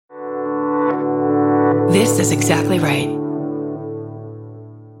This is exactly right.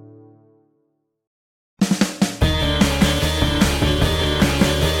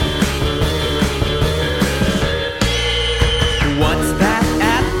 What's that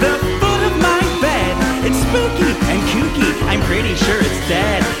at the foot of my bed? It's spooky and kooky, I'm pretty sure it's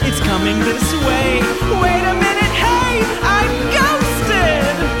dead. It's coming this way. Wait a minute, hey, I'm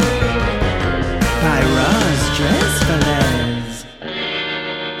ghosted! By Roz Dress Please.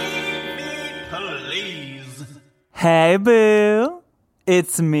 Hey boo,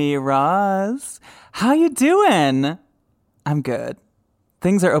 it's me, Roz. How you doing? I'm good.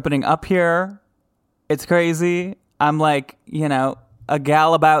 Things are opening up here. It's crazy. I'm like, a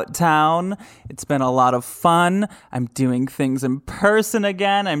gal about town. It's been a lot of fun. I'm doing things in person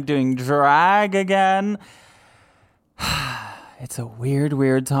again. I'm doing drag again. It's a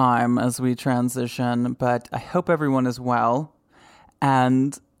weird time as we transition, but I hope everyone is well.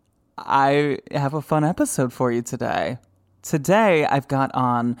 And I have a fun episode for you today. Today, I've got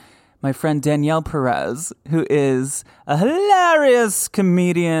on my friend Danielle Perez, who is a hilarious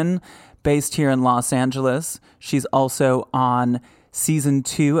comedian based here in Los Angeles. She's also on season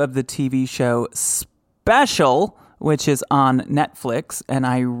 2 of the TV show Special, which is on Netflix. And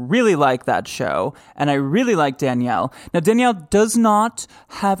I really like that show. And I really like Danielle. Now, Danielle does not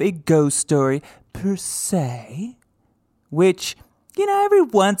have a ghost story per se, which, every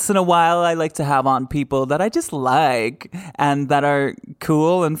once in a while I like to have on people that I just like and that are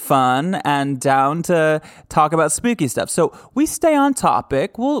cool and fun and down to talk about spooky stuff. So we stay on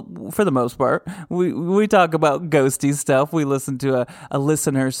topic. Well, for the most part, we talk about ghosty stuff. We listen to a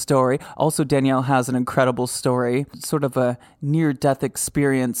listener's story. Also, Danielle has an incredible story, sort of a near-death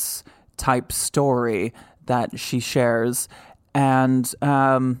experience type story that she shares. And we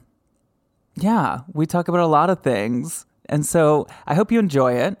talk about a lot of things. And so I hope you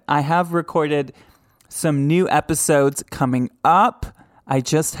enjoy it. I have recorded some new episodes coming up. I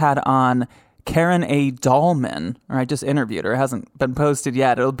just had on Karen A. Dahlman, or I just interviewed her. It hasn't been posted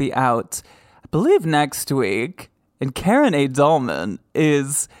yet. It'll be out, I believe, next week. And Karen A. Dahlman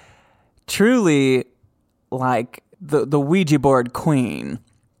is truly like the Ouija board queen.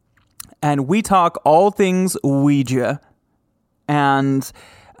 And we talk all things Ouija. And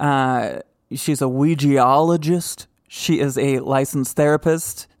she's a Ouijaologist. She is a licensed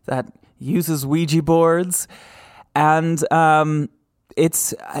therapist that uses Ouija boards. And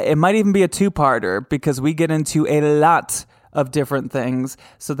it might even be a two-parter because we get into a lot of different things.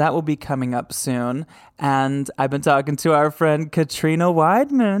 So that will be coming up soon. And I've been talking to our friend Katrina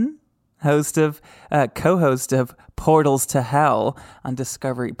Weidman, co-host of Portals to Hell on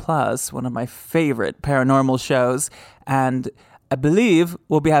Discovery Plus, one of my favorite paranormal shows. And I believe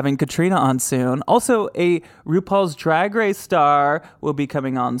we'll be having Katrina on soon. Also, a RuPaul's Drag Race star will be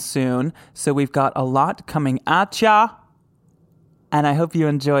coming on soon. So we've got a lot coming at ya. And I hope you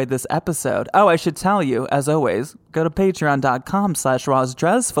enjoyed this episode. Oh, I should tell you, as always, go to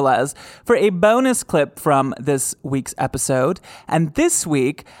patreon.com/RozDresfiles for a bonus clip from this week's episode. And this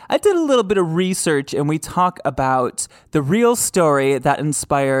week, I did a little bit of research and we talk about the real story that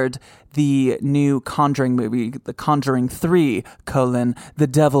inspired the new Conjuring movie, The Conjuring 3, The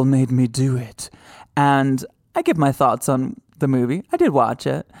Devil Made Me Do It. And I give my thoughts on the movie. I did watch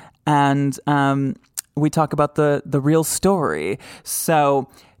it. And we talk about the real story. So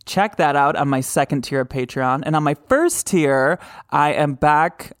check that out on my second tier of Patreon. And on my first tier, I am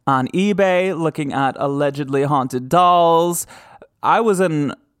back on eBay looking at allegedly haunted dolls. I was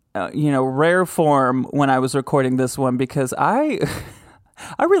in, rare form when I was recording this one because I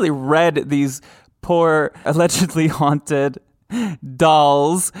really read these poor allegedly haunted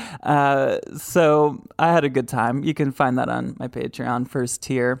dolls. So I had a good time. You can find that on my Patreon first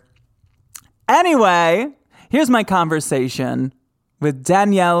tier. Anyway, here's my conversation with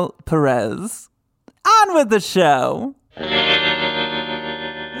Danielle Perez. On with the show.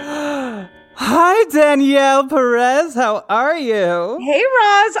 Hi, Danielle Perez. How are you? Hey,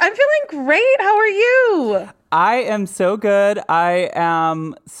 Roz. I'm feeling great. How are you? I am so good. I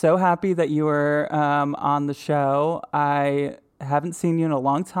am so happy that you were on the show. I haven't seen you in a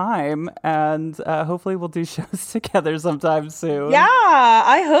long time, and hopefully we'll do shows together sometime soon. Yeah,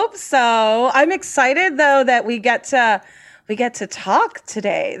 I hope so. I'm excited though that we get to talk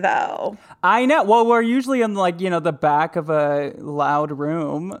today though. I know. Well, we're usually in the back of a loud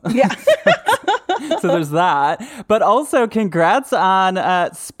room. Yeah. So there's that. But also congrats on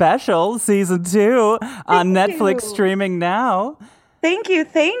Special season 2 on Netflix streaming now. Thank you.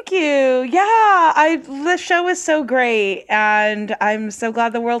 Yeah, the show is so great, and I'm so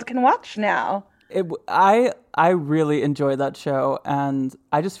glad the world can watch now. I really enjoy that show, and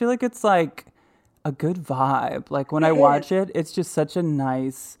I just feel like it's like a good vibe. Like when I watch it, it's just such a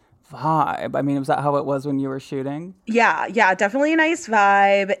nice vibe. I mean, was that how it was when you were shooting? Yeah, yeah, definitely a nice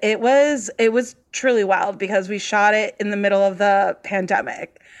vibe. It was truly wild because we shot it in the middle of the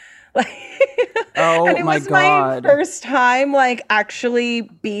pandemic. Like Oh and it my was my God. first time like actually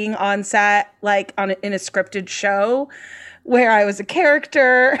being on set like in a scripted show where I was a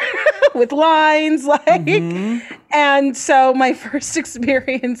character with lines like and so my first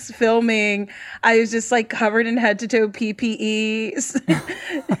experience filming I was just like covered in head to toe PPE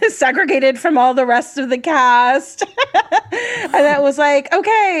segregated from all the rest of the cast and that was like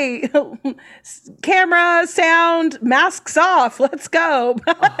okay camera sound masks off let's go.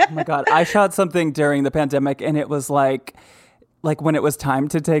 Oh my God. I shot something during the pandemic and it was like when it was time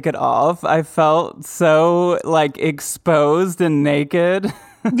to take it off, I felt so like exposed and naked.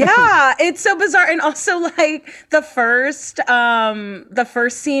 Yeah, it's so bizarre. And also like the first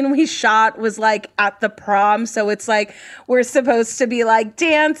scene we shot was like at the prom. So it's like we're supposed to be like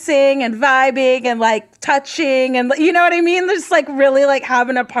dancing and vibing and like touching and you know what I mean? Just like really like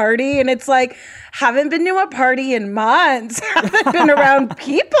having a party. And it's like haven't been to a party in months. Haven't been around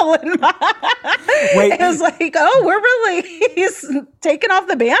people in months. Wait. It was like, oh, we're really taking off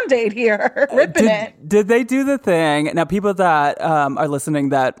the Band-Aid here, ripping it. Did they do the thing? Now, people that are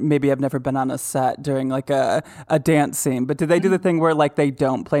listening that maybe have never been on a set during like a dance scene, but did they do the thing where like they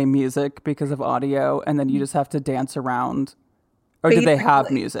don't play music because of audio and then you just have to dance around? Or did they have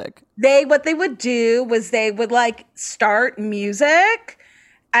music? What they would do was they would like start music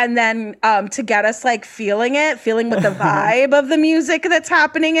and then to get us like feeling what the vibe of the music that's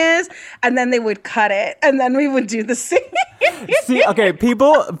happening is, and then they would cut it and then we would do the singing. See, okay,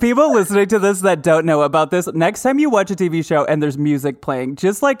 people listening to this that don't know about this, next time you watch a TV show and there's music playing,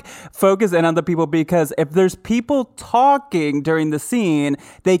 just like focus in on the people, because if there's people talking during the scene,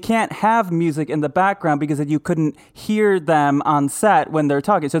 they can't have music in the background because you couldn't hear them on set when they're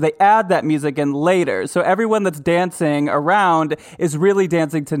talking. So they add that music in later. So everyone that's dancing around is really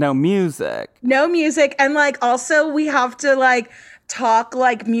dancing to no music. No music. And like also we have to like talk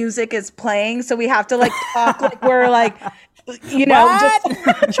like music is playing. So we have to like talk like we're like you know,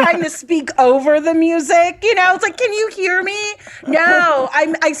 just trying to speak over the music. You know, it's like, can you hear me? No,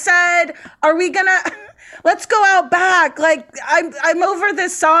 I said, are we gonna? Let's go out back. Like I'm over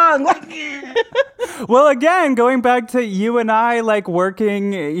this song. Well, again, going back to you and I, like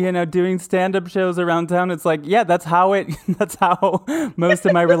working, you know, doing stand-up shows around town. It's like, yeah, that's how most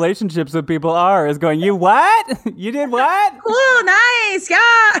of my relationships with people are. Is going, you what? You did what? Cool, nice,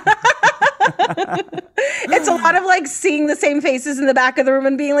 yeah. It's a lot of like seeing the same faces in the back of the room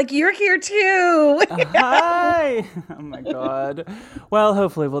and being like, you're here too. Hi. Oh my God. Well,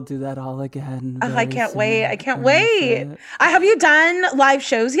 hopefully we'll do that all again. I can't wait. I can't wait. Have you done live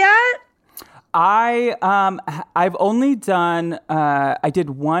shows yet? I've only done I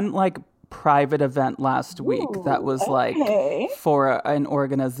did one like private event last week that was like for an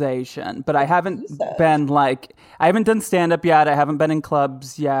organization, but I haven't been like I haven't done stand up yet. I haven't been in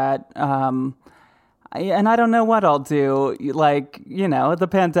clubs yet. And I don't know what I'll do. Like, you know, the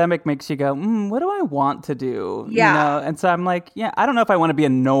pandemic makes you go, what do I want to do? Yeah. You know? And so I'm like, yeah, I don't know if I want to be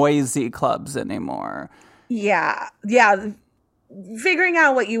in noisy clubs anymore. Yeah. Yeah. Figuring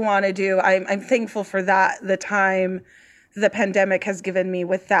out what you want to do. I'm thankful for that. The time the pandemic has given me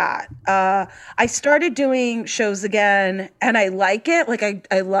with that. I started doing shows again and I like it. Like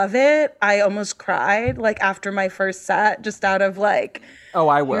I love it. I almost cried like after my first set, just out of like, oh,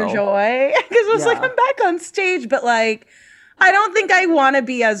 I will. Your joy. Because I was like, I'm back on stage, but like, I don't think I want to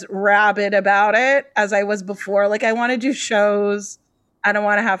be as rabid about it as I was before. Like I want to do shows. I don't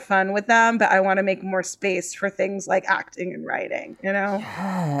want to have fun with them, but I want to make more space for things like acting and writing, you know?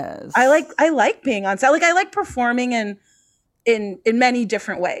 Yes. I like being on set. Like I like performing in many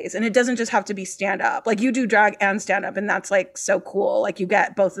different ways. And it doesn't just have to be stand up. Like you do drag and stand up and that's like so cool. Like you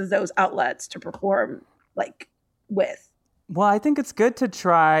get both of those outlets to perform like with. Well, I think it's good to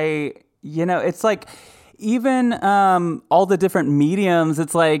try, you know, it's like even all the different mediums.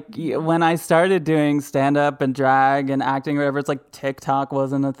 It's like when I started doing stand-up and drag and acting or whatever, it's like TikTok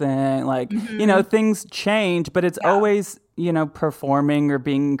wasn't a thing. Like, you know, things change, but it's always, you know, performing or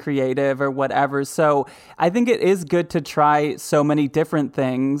being creative or whatever. So I think it is good to try so many different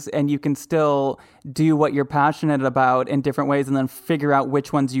things and you can still do what you're passionate about in different ways and then figure out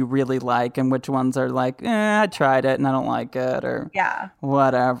which ones you really like and which ones are like, I tried it and I don't like it or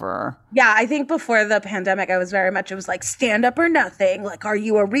whatever. Yeah, I think before the pandemic, I was very much, it was like stand up or nothing. Like, are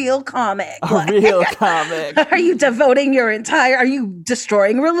you a real comic? Real comic. Are you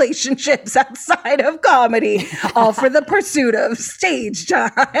destroying relationships outside of comedy? All for the pursuit of stage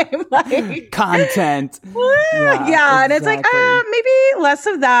time. Like Content. yeah, and it's like, exactly. maybe less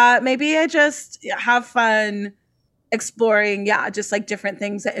of that. Maybe I just have fun exploring, just like different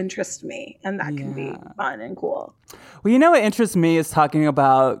things that interest me. And that can be fun and cool. Well, you know what interests me is talking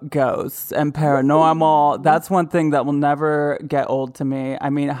about ghosts and paranormal. That's one thing that will never get old to me. I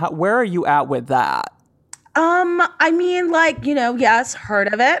mean, where are you at with that? I mean, like, yes,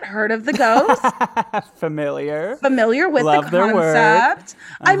 heard of it, heard of the ghost. Familiar With Love the their work. concept.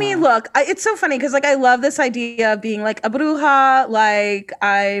 I mean, look, it's so funny because like I love this idea of being like a bruja. Like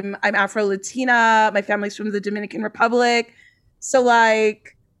I'm Afro Latina. My family's from the Dominican Republic, so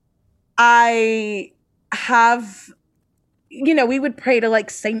like I have. We would pray to like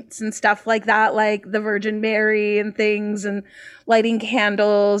saints and stuff like that, like the Virgin Mary and things, and lighting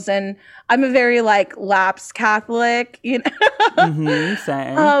candles. And I'm a very like lapsed Catholic, Same.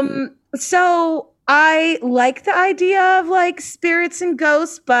 So I like the idea of like spirits and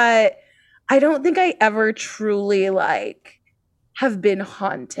ghosts, but I don't think I ever truly like have been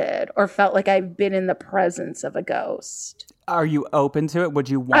haunted or felt like I've been in the presence of a ghost. Are you open to it? Would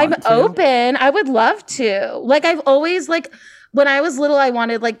you want I'm to? open. I would love to. Like I've always like when I was little, I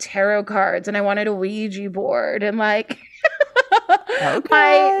wanted like tarot cards and I wanted a Ouija board and like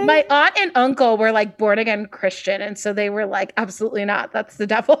Okay. my aunt and uncle were like born again Christian, and so they were like, absolutely not. That's the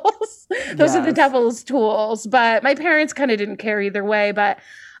devil's. Those are the Yes. devil's tools. But my parents kind of didn't care either way. But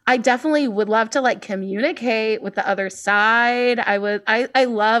I definitely would love to like communicate with the other side. I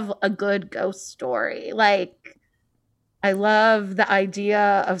love a good ghost story. Like I love the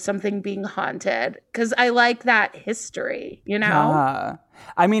idea of something being haunted because I like that history, Yeah.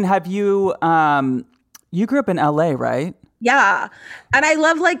 I mean, have you you grew up in LA, right? Yeah. And I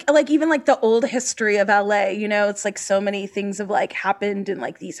love like even like the old history of LA, it's like so many things have like happened in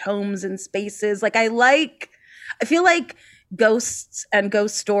like these homes and spaces. Like I feel like ghosts and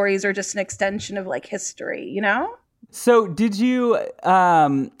ghost stories are just an extension of like history, So did you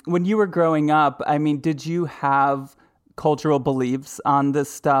when you were growing up, I mean, did you have cultural beliefs on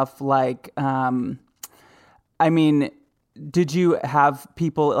this stuff? Like I mean, did you have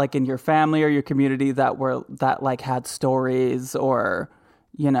people like in your family or your community that like had stories or,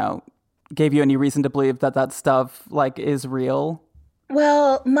 gave you any reason to believe that stuff like is real?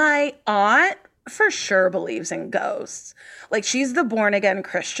 Well, my aunt for sure believes in ghosts. Like she's the born again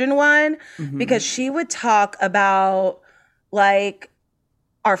Christian one because she would talk about like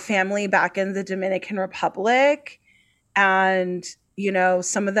our family back in the Dominican Republic. And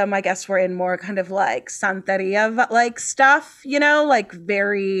some of them, I guess, were in more kind of like Santeria like stuff, like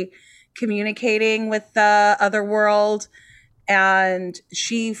very communicating with the other world. And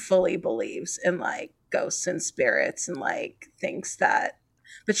she fully believes in like ghosts and spirits and like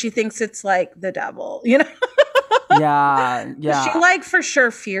but she thinks it's like the devil, Yeah. She like for sure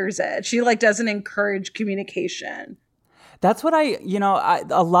fears it. She like doesn't encourage communication. That's what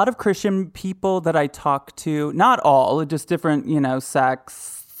a lot of Christian people that I talk to, not all, just different,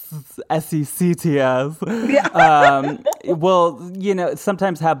 sects, SECTS, will,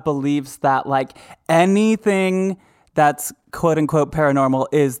 sometimes have beliefs that like anything that's quote unquote paranormal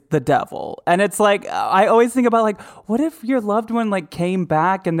is the devil. And it's like, I always think about like, what if your loved one like came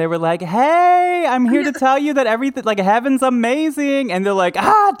back and they were like, hey, I'm here to tell you that everything, like heaven's amazing. And they're like,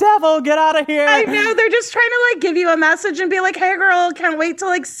 devil, get out of here. I know. They're just trying to like give you a message and be like, hey girl, can't wait to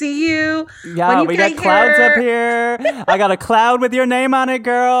like see you. Yeah, we got clouds up here. I got a cloud with your name on it,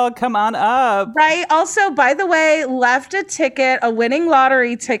 girl. Come on up. Right. Also, by the way, left a winning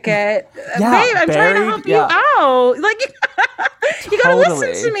lottery ticket. Yeah, babe, I'm trying to help you out. Like, you gotta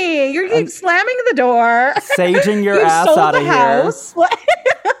listen to me. You keep slamming the door. Saging your ass out of here.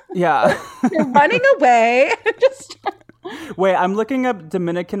 Yeah. You're running away. Wait, I'm looking up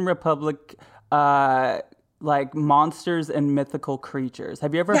Dominican Republic like monsters and mythical creatures.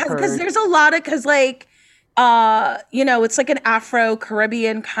 Have you ever heard? Because there's a lot of like it's like an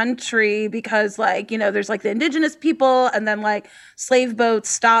Afro-Caribbean country because like, there's like the indigenous people and then like slave boats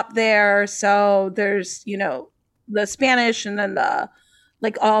stop there. So there's, the Spanish and then the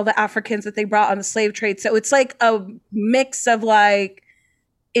like all the Africans that they brought on the slave trade. So it's like a mix of like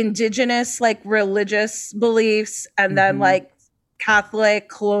indigenous like religious beliefs and then like Catholic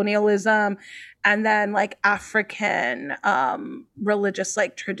colonialism and then like African religious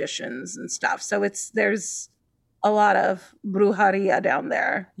like traditions and stuff. So there's a lot of brujeria down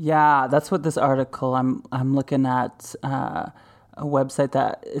there. Yeah, that's what this article I'm looking at a website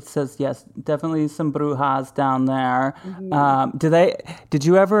that it says yes, definitely some brujas down there.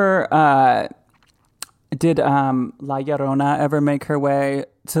 Did La Llorona ever make her way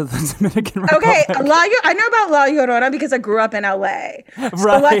to the Dominican Republic? Okay, I know about La Llorona because I grew up in LA.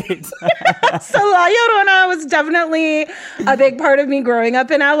 Right. So La Llorona was definitely a big part of me growing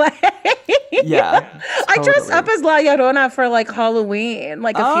up in LA. Yeah. I dressed up as La Llorona for like Halloween,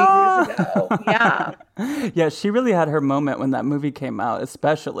 like a few years ago. Yeah. Yeah, she really had her moment when that movie came out,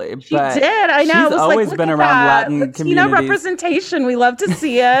 especially. She did. I know. She's always been around Latin Latino communities. representation. We love to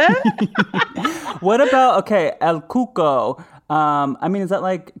see it. What about El Cuco? I mean, is that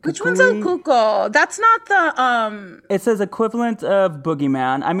like Cucuy? Which one's El Cuco? That's not the It says equivalent of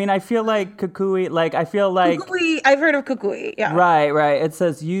boogeyman. I mean, I feel like Cucuy. Like I feel like Cucuy. I've heard of Cucuy. Yeah. Right. It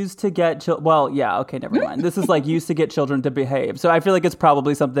says used to get well, yeah, okay, never mind. This is like used to get children to behave. So I feel like it's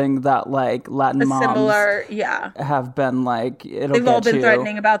probably something that like Latin moms similar, yeah, have been like. They've all been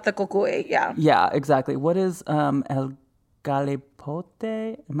threatening about the Cucuy. Yeah. Yeah, exactly. What is El Galipote?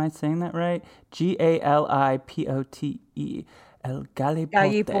 Am I saying that right? Galipote. El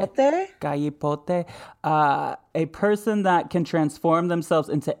Galipote. Gallipote. A person that can transform themselves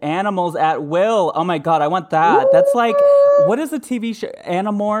into animals at will. Oh my God, I want that. Ooh. That's like, what is the TV show?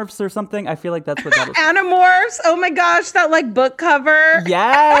 Animorphs or something? I feel like that's what that is. Animorphs. Oh my gosh, that like book cover.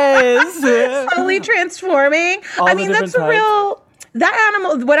 Yes. Slowly transforming. I mean, that's a real... That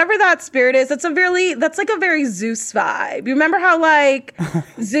animal, whatever that spirit is, that's like a very Zeus vibe. You remember how like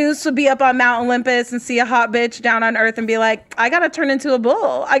Zeus would be up on Mount Olympus and see a hot bitch down on Earth and be like, I gotta turn into a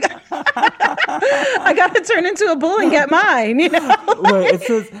bull. I gotta turn into a bull and get mine. You know? Wait, it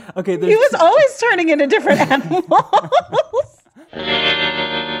says okay. He was always turning into different animals.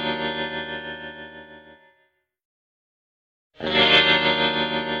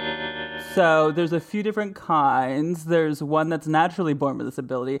 So there's a few different kinds. There's one that's naturally born with this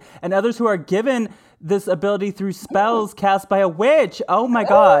ability, and others who are given this ability through spells cast by a witch. Oh my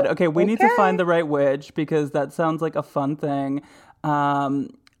God. Okay, we need to find the right witch because that sounds like a fun thing.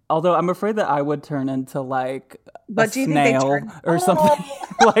 Although I'm afraid that I would turn into like a snail or something.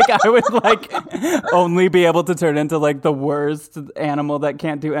 Like I would like only be able to turn into like the worst animal that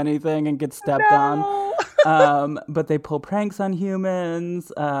can't do anything and get stepped on. But they pull pranks on humans.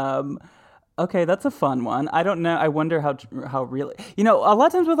 Okay, that's a fun one. I don't know. I wonder how really, a lot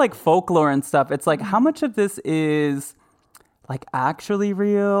of times with like folklore and stuff, it's like how much of this is like actually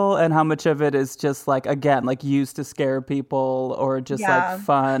real and how much of it is just like, again, like used to scare people or just like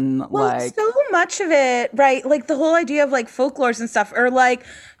fun. Well, like so much of it, right? Like the whole idea of like folklores and stuff are like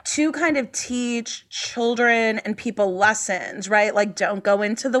to kind of teach children and people lessons, right? Like don't go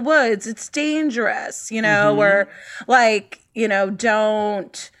into the woods. It's dangerous, or like,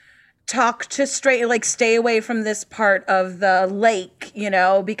 don't talk to like stay away from this part of the lake,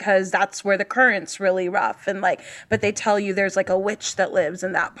 because that's where the current's really rough. And like, but they tell you there's like a witch that lives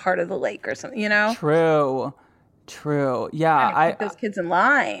in that part of the lake or something, True. Yeah. I keep those kids in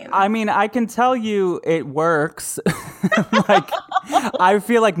line. I mean, I can tell you it works. Like, I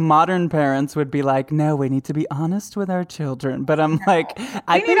feel like modern parents would be like, no, we need to be honest with our children. But I'm like,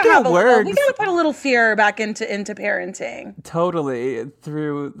 I think it works. We gotta put a little fear back into parenting. Totally.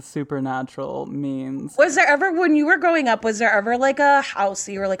 Through supernatural means. Was there ever, when you were growing up, was there ever like a house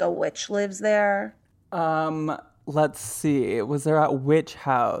you were like a witch lives there? Let's see. Was there a witch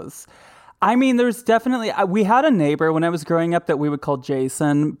house? I mean, there's definitely, we had a neighbor when I was growing up that we would call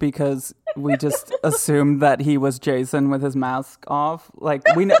Jason because we just assumed that he was Jason with his mask off. Like,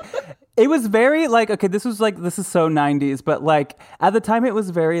 it was very like, okay, this is so 90s, but like at the time it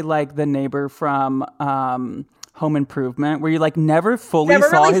was very like the neighbor from, Home Improvement, where you like never fully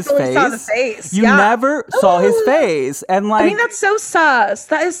saw his face. Saw the face. You never saw his face, and like I mean that's so sus.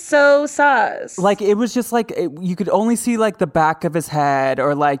 That is so sus. Like it was just like you could only see like the back of his head,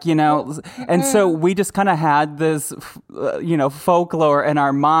 or like and so we just kind of had this folklore in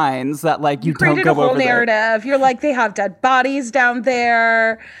our minds that like you don't go over there. Created a whole narrative. You're like they have dead bodies down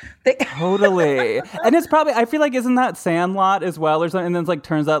there. Totally. And it's probably, I feel like, isn't that Sandlot as well or something? And then it's like,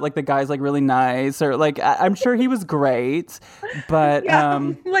 turns out like the guy's like really nice, or like, I'm sure he was great, but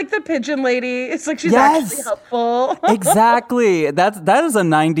like the pigeon lady. It's like, she's actually helpful. Exactly. That is a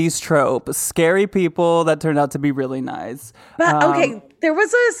 90s trope. Scary people that turned out to be really nice. But okay, there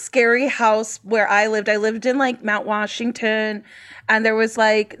was a scary house where I lived. I lived in like Mount Washington, and there was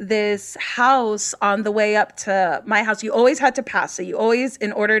like this house on the way up to my house. You always had to pass. So you always,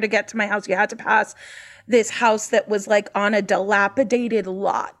 in order to get to my house, you had to pass this house that was like on a dilapidated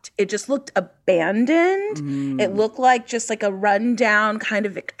lot. It just looked abandoned. It looked like just like a rundown kind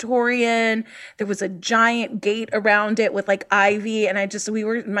of Victorian. There was a giant gate around it with like ivy. And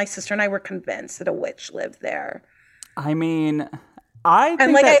my sister and I were convinced that a witch lived there. I mean, I And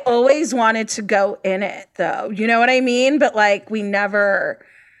think like that I always wanted to go in it though. You know what I mean? But like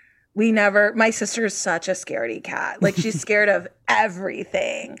my sister is such a scaredy cat. Like she's scared of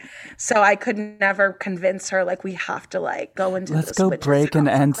everything. So I could never convince her like we have to like go into let's this go witch's break and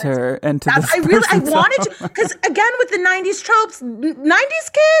house. enter into That's, this I person's wanted home. to, because again, with the 90s tropes, 90s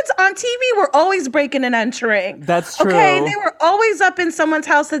kids on TV were always breaking and entering. That's true. Okay, they were always up in someone's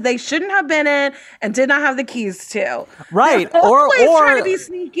house that they shouldn't have been in and did not have the keys to. Right. They're always Or trying to be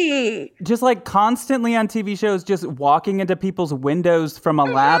sneaky. just like constantly on TV shows, just walking into people's windows from a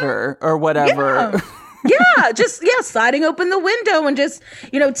ladder or whatever. Yeah, sliding open the window and just,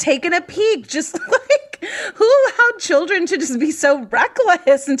 taking a peek. Just like, who allowed children to just be so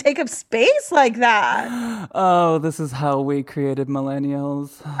reckless and take up space like that? Oh, this is how we created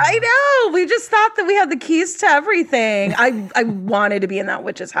millennials. I know. We just thought that we had the keys to everything. I wanted to be in that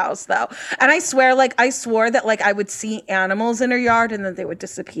witch's house though. And I swore that like I would see animals in her yard and then they would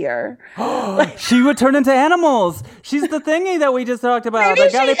disappear. She would turn into animals. She's the thingy that we just talked about. Maybe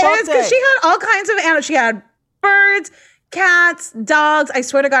she is because she had all kinds of animals. She had birds, cats, dogs. I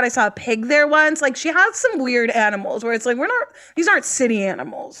swear to God, I saw a pig there once. Like she has some weird animals where it's like these aren't city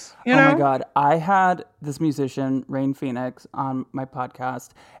animals. You know? Oh my God. I had this musician, Rain Phoenix, on my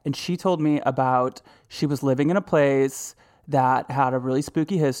podcast, and she told me about she was living in a place that had a really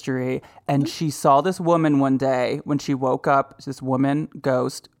spooky history, and she saw this woman one day when she woke up. This woman,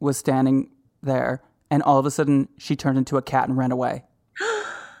 ghost, was standing there, and all of a sudden she turned into a cat and ran away.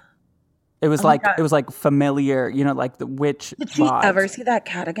 It was like familiar, like the witch. Did she ever see that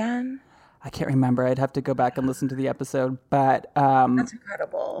cat again? I can't remember. I'd have to go back and listen to the episode, but that's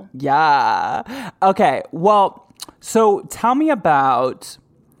incredible. Yeah. Okay. Well, so tell me about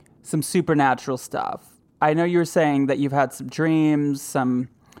some supernatural stuff. I know you were saying that you've had some dreams,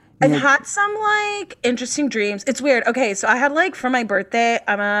 I've had some like interesting dreams. It's weird. Okay, so I had like for my birthday,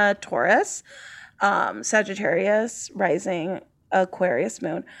 I'm a Taurus, Sagittarius, rising, Aquarius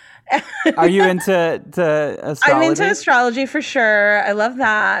moon. Are you into astrology? I'm into astrology for sure. I love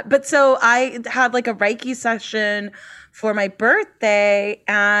that. But so I had like a Reiki session for my birthday,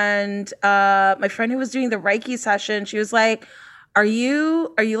 and my friend who was doing the Reiki session, she was like, Are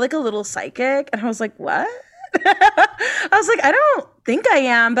you like a little psychic? And I was like, what? I was like, I don't think I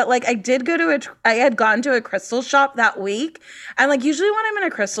am, but like I had gone to a crystal shop that week, and like usually when I'm in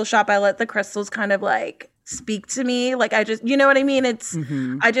a crystal shop, I let the crystals kind of like speak to me. Like I just, you know what I mean? It's,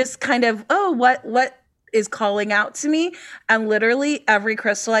 I just kind of, what is calling out to me? And literally every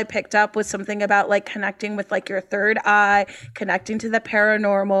crystal I picked up was something about like connecting with like your third eye, connecting to the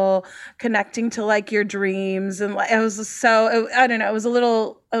paranormal, connecting to like your dreams. And like, I don't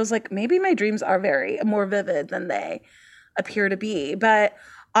know. I was like, maybe my dreams are more vivid than they appear to be. But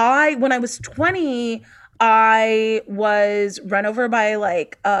when I was 20, I was run over by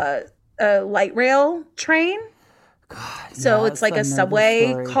like a light rail train. God, so it's like a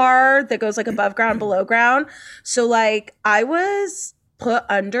subway car that goes like above ground, below ground. So like I was put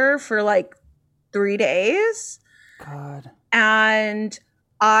under for like 3 days. God. And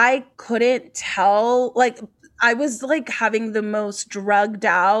I couldn't tell, like I was like having the most drugged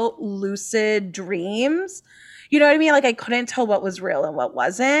out, lucid dreams. You know what I mean? Like I couldn't tell what was real and what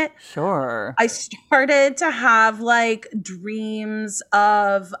wasn't. Sure. I started to have like dreams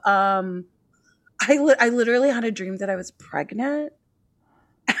of I literally had a dream that I was pregnant.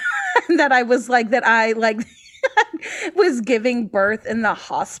 And that I was like was giving birth in the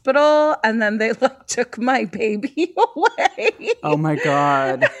hospital, and then they like took my baby away. Oh my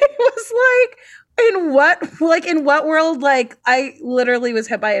God. It was like, in what world? Like I literally was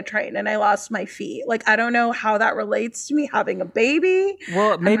hit by a train and I lost my feet. Like I don't know how that relates to me having a baby.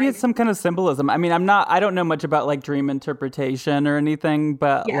 Well, maybe it's some kind of symbolism. I mean, I don't know much about like dream interpretation or anything,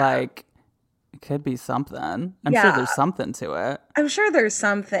 but like it could be something. I'm sure there's something to it. I'm sure there's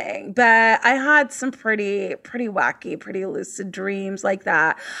something, but I had some pretty wacky, pretty lucid dreams like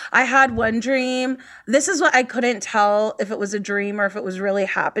that. I had one dream. This is what I couldn't tell if it was a dream or if it was really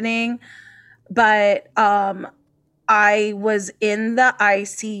happening. But I was in the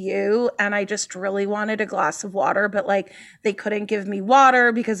ICU and I just really wanted a glass of water, but like they couldn't give me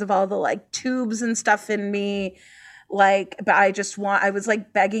water because of all the like tubes and stuff in me. Like, but I was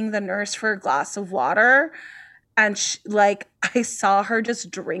like begging the nurse for a glass of water. And I saw her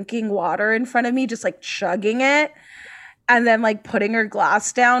just drinking water in front of me, just like chugging it. And then like putting her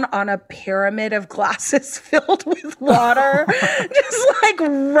glass down on a pyramid of glasses filled with water, just like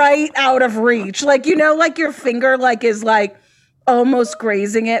right out of reach. Like, like your finger like is like almost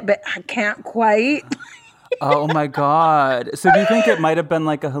grazing it, but I can't quite. Oh my God. So do you think it might have been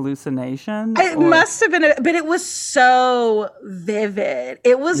like a hallucination? It must have been, but it was so vivid.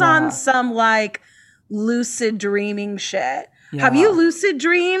 It was on some like lucid dreaming shit. Yeah. Have you lucid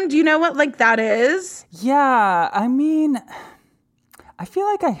dreamed? Do you know what like that is? Yeah. I mean, I feel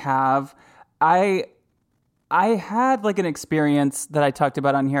like I have. I had like an experience that I talked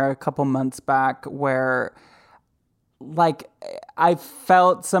about on here a couple months back where like I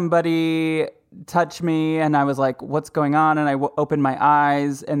felt somebody touch me and I was like, what's going on? And I opened my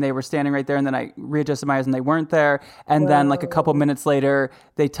eyes and they were standing right there. And then I readjusted my eyes and they weren't there. And then like a couple minutes later,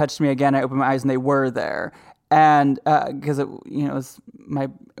 they touched me again. I opened my eyes and they were there. And because it was my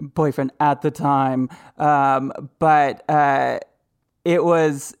boyfriend at the time. But it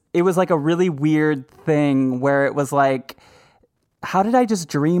was like a really weird thing where it was like, how did I just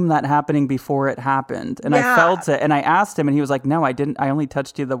dream that happening before it happened? And I felt it. And I asked him and he was like, no, I didn't. I only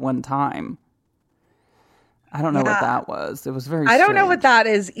touched you the one time. I don't know what that was. It was very strange. I don't know what that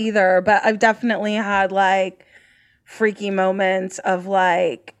is either, but I've definitely had like freaky moments of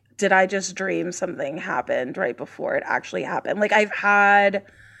like, did I just dream something happened right before it actually happened? Like I've had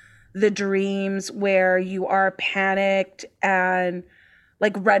the dreams where you are panicked and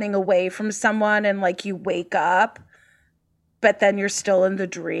like running away from someone and like you wake up, but then you're still in the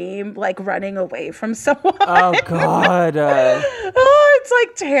dream, like running away from someone. Oh, God. Oh, it's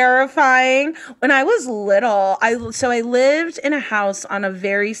like terrifying. When I was little, I lived in a house on a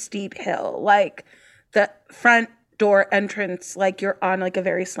very steep hill, like the front door entrance, like you're on like a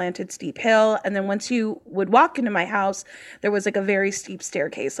very slanted steep hill. And then once you would walk into my house, there was like a very steep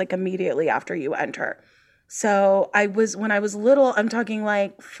staircase, like immediately after you enter. So when I was little, I'm talking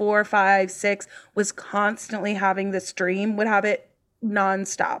like 4, 5, 6, was constantly having this dream, would have it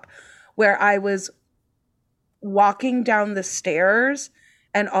nonstop, where I was walking down the stairs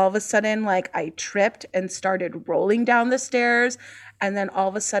and all of a sudden like I tripped and started rolling down the stairs. And then all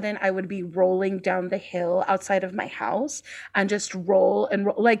of a sudden I would be rolling down the hill outside of my house and just roll and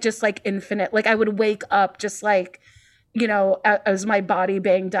roll, like just like infinite. Like I would wake up just like, as my body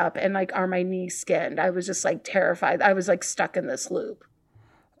banged up and like are my knees skinned. I was just like terrified. I was like stuck in this loop.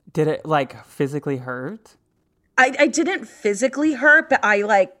 Did it like physically hurt? I didn't physically hurt, but I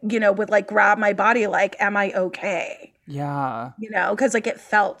like, would like grab my body like, am I okay? Yeah. Because like it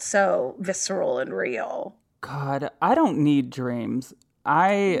felt so visceral and real. God, I don't need dreams.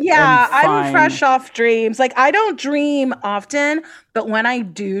 I'm fresh off dreams. Like I don't dream often, but when I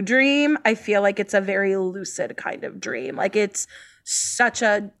do dream, I feel like it's a very lucid kind of dream. Like it's such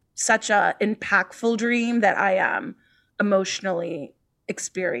a impactful dream that I am emotionally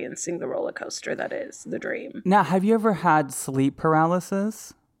experiencing the roller coaster that is the dream. Now, have you ever had sleep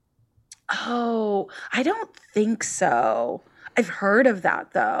paralysis? Oh, I don't think so. I've heard of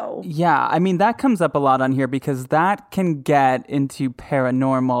that, though. Yeah, I mean, that comes up a lot on here because that can get into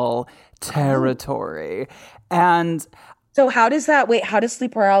paranormal territory. And so how does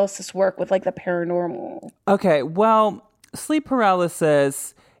sleep paralysis work with like the paranormal? Okay, well, sleep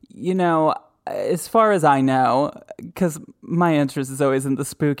paralysis, as far as I know, because my interest is always in the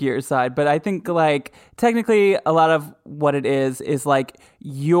spookier side, but I think like technically a lot of what it is like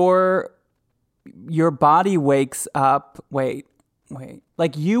your body wakes up. Wait.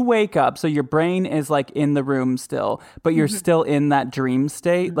 Like you wake up, so your brain is like in the room still, but you're still in that dream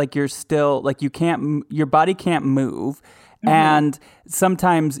state. Like you're still like your body can't move. And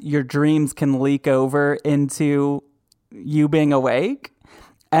sometimes your dreams can leak over into you being awake.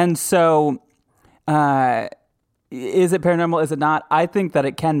 And so is it paranormal? Is it not? I think that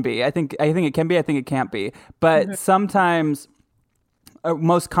it can be. I think it can be. I think it can't be. But sometimes,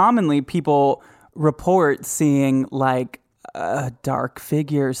 most commonly, people report seeing like a dark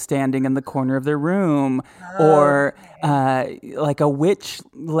figure standing in the corner of their room, or like a witch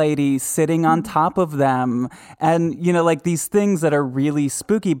lady sitting on top of them, and like these things that are really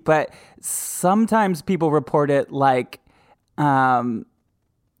spooky. But sometimes people report it like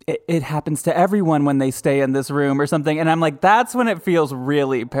it happens to everyone when they stay in this room or something. And I'm like, that's when it feels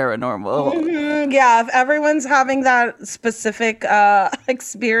really paranormal. Mm-hmm. Yeah, if everyone's having that specific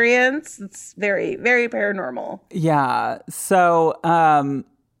experience, it's very, very paranormal. Yeah. So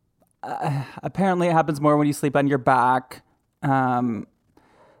apparently it happens more when you sleep on your back.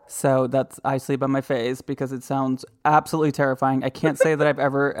 So I sleep on my face because it sounds absolutely terrifying. I can't say that I've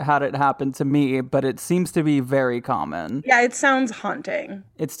ever had it happen to me, but it seems to be very common. Yeah, it sounds haunting.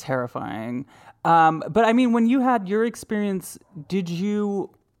 It's terrifying. But I mean, when you had your experience, did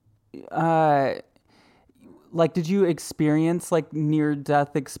you experience like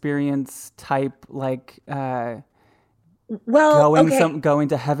near-death experience type like Well, okay. going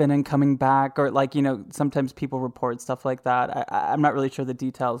to heaven and coming back, or like, sometimes people report stuff like that. I'm not really sure the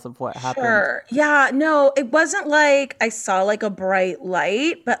details of what happened. Sure. Yeah, no, it wasn't like I saw like a bright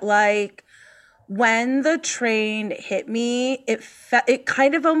light, but like when the train hit me, it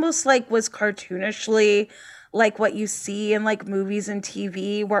kind of almost like was cartoonishly like what you see in like movies and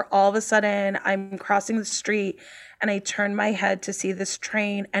TV, where all of a sudden I'm crossing the street and I turn my head to see this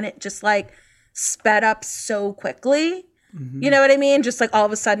train and it just like sped up so quickly. You Hmm. know what I mean? Just like all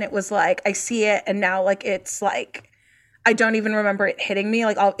of a sudden it was like I see it and now like it's like I don't even remember it hitting me.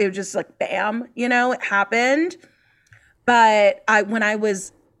 Like it was just like bam, it happened. But when I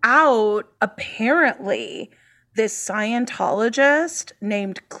was out, apparently this Scientologist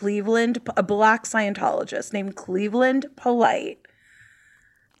named Cleveland, a black Scientologist named Cleveland Polite,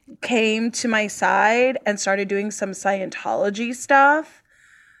 came to my side and started doing some Scientology stuff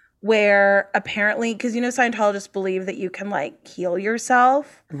where apparently, because Scientologists believe that you can like heal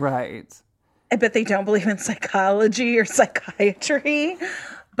yourself, Right. but they don't believe in psychology or psychiatry.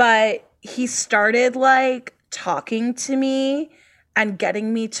 But he started like talking to me and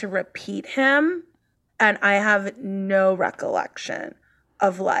getting me to repeat him. And I have no recollection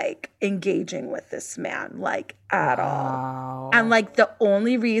of like engaging with this man, like at all. And Wow. like the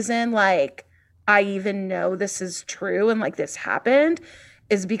only reason like I even know this is true and like this happened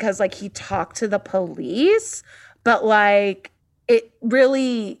is because like he talked to the police, but like it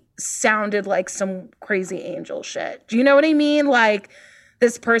really sounded like some crazy angel shit. Do you know what I mean? Like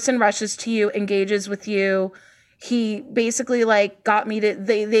this person rushes to you, engages with you. He basically like got me to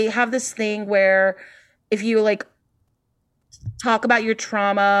they have this thing where if you like talk about your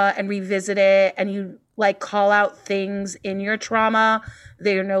trauma and revisit it and you like call out things in your trauma,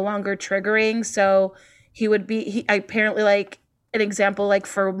 they are no longer triggering. So he apparently like an example, like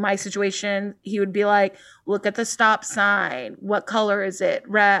for my situation, he would be like, look at the stop sign. What color is it?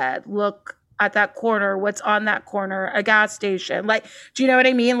 Red. Look at that corner. What's on that corner? A gas station. Like, do you know what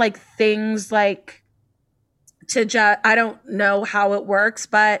I mean? Like things like to just, I don't know how it works,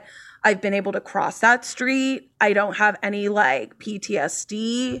 but I've been able to cross that street. I don't have any like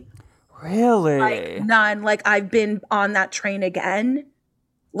PTSD, like Really? none. Like I've been on that train again,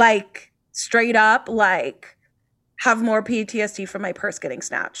 like straight up, like have more PTSD from my purse getting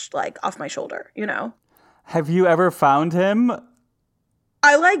snatched, like off my shoulder. Have you ever found him?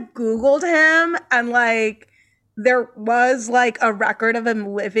 I like Googled him and like there was like a record of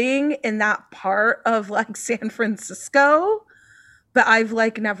him living in that part of like San Francisco, but I've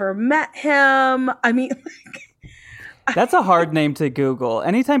like never met him. I mean, That's a hard name to Google.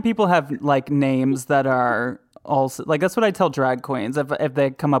 Anytime people have like names that are also like, that's what I tell drag queens. If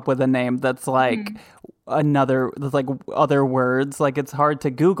they come up with a name that's like that's like other words, like it's hard to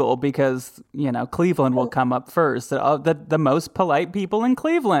Google because Cleveland will come up first. The most polite people in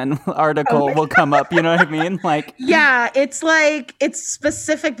Cleveland oh, article will come up. You know what I mean? Like, yeah, it's like it's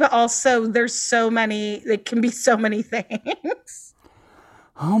specific, but also there's so many. It can be so many things.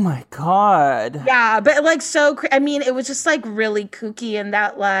 oh my god, Yeah, but like I mean, it was just like really kooky in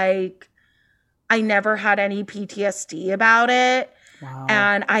that like I never had any PTSD about it. wow.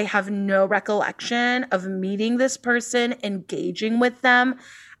 And I have no recollection of meeting this person, engaging with them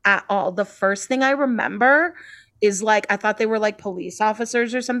at all. The first thing I remember is like, I thought they were like police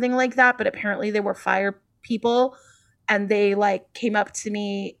officers or something like that, but apparently they were fire people. And they like came up to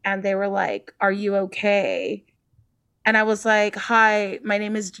me and they were like, "Are you okay?" And I was like, "Hi, my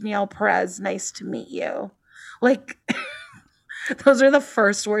name is Danielle Perez. Nice to meet you." Like, those are the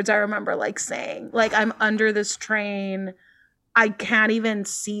first words I remember like saying. Like, I'm under this train. I can't even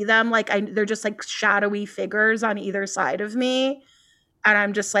see them. Like they're just like shadowy figures on either side of me. And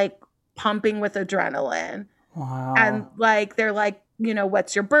I'm just like pumping with adrenaline. And Wow. like they're like,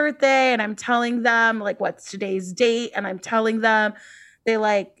 what's your birthday? And I'm telling them like what's today's date? And I'm telling them they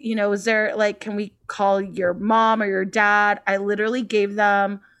like, is there like, can we call your mom or your dad? I literally gave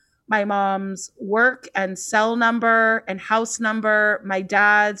them my mom's work and cell number and house number, my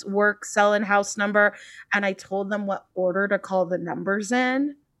dad's work, cell, and house number. And I told them what order to call the numbers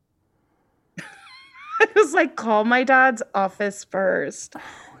in. I was like, call my dad's office first, The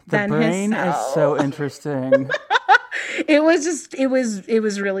then his brain is so cell. interesting. It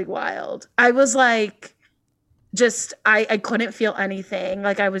was really wild. I was like, just, I couldn't feel anything.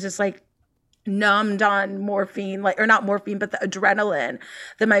 Like I was just like numbed on morphine, like, or not morphine, but the adrenaline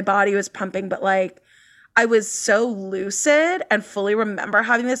that my body was pumping. But like, I was so lucid and fully remember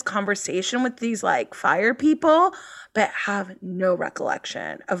having this conversation with these like fire people, but have no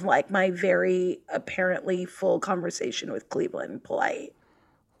recollection of like my very apparently full conversation with Cleveland Polite.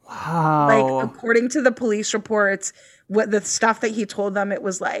 Like, Wow. according to the police reports, what the stuff that he told them, it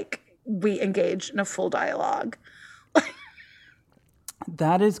was like we engaged in a full dialogue.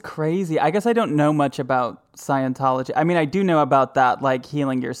 That is crazy. I guess I don't know much about Scientology. I mean, I do know about that like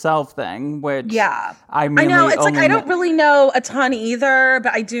healing yourself thing, which Yeah. I I know. mainly It's like only I don't really know a ton either,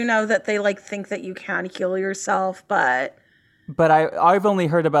 but I do know that they like think that you can heal yourself, but but I've only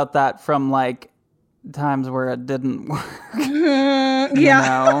heard about that from like times where it didn't work, you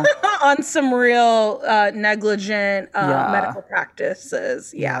yeah, know? on some real negligent Yeah. medical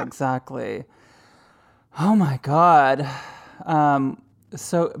practices. Yeah, Yeah. exactly. Oh my God. Um,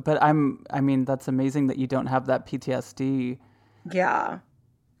 but I mean, that's amazing that you don't have that PTSD. Yeah.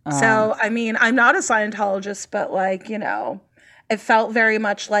 Um, So, I mean, I'm not a Scientologist, but like, it felt very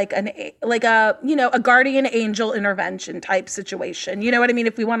much like like a, a guardian angel intervention type situation. You know what I mean?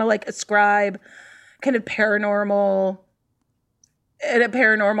 If we want to like ascribe kind of paranormal and a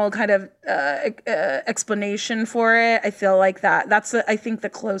paranormal kind of explanation for it, I feel like that's I think the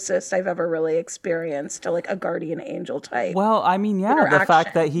closest I've ever really experienced to like a guardian angel type well, I mean, yeah, the fact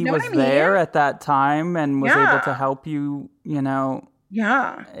interaction. that he You know what was I mean? there at that time and was able to Yeah. help you,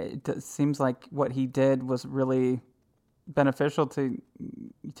 Yeah. seems like what he did was really beneficial to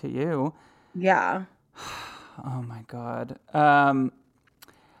you. Yeah. Oh my God. I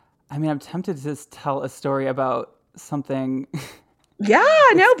mean, I'm tempted to just tell a story about something. Yeah,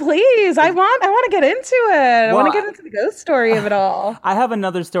 It's no, please. I want to get into it. I want to well, get into the ghost story of it all. I have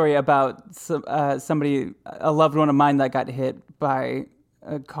another story about somebody, a loved one of mine that got hit by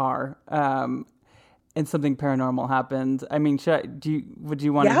a car, and something paranormal happened. I mean, would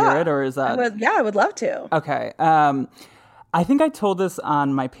you want to hear Yeah. it, or is that I would love to. okay? I think I told this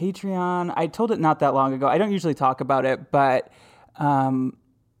on my Patreon. I told it not that long ago. I don't usually talk about it, but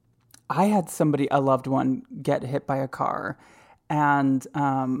I had a loved one, get hit by a car, and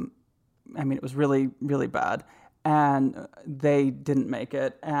I mean, it was really, really bad, and they didn't make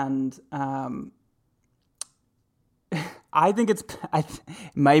it, and I think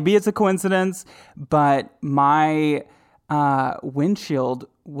maybe it's a coincidence, but my windshield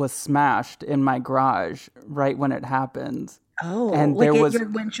was smashed in my garage right when it happened. Oh, And like there was, your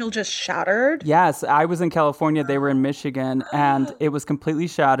windshield just shattered? yes, I was in California, they were in Michigan, and it was completely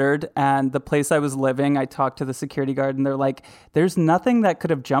shattered. And the place I was living, I talked to the security guard, and they're like, there's nothing that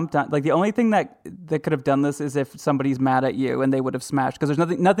could have jumped on. Like, the only thing that could have done this is if somebody's mad at you and they would have smashed, because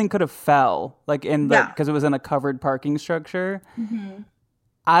there's nothing could have fell, like, Yeah. because it was in a covered parking structure. Hmm.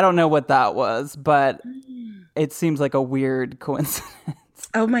 I don't know what that was, but it seems like a weird coincidence.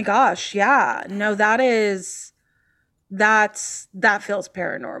 Oh my gosh. Yeah. No, that feels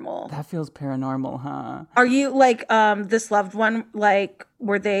paranormal. That feels paranormal, huh? Are you like this loved one, like They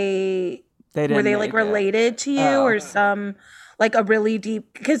were didn't they like make it. related to you, Oh. or some like a really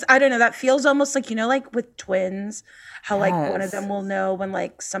deep, because I don't know, that feels almost like, like with twins, how like one of them Yes. will know when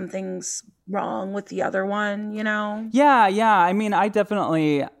like something's wrong with the other one, you know? Yeah, yeah. I mean, I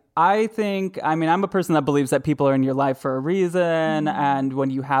mean, I'm a person that believes that people are in your life for a reason. Mhm. And when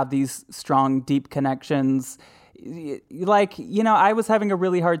you have these strong, deep connections, like, I was having a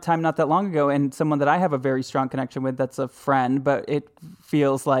really hard time not that long ago, and someone that I have a very strong connection with that's a friend, but it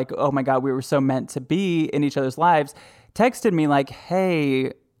feels like, oh my God, we were so meant to be in each other's lives, texted me like,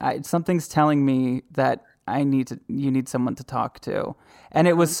 hey, something's telling me that you need someone to talk to. And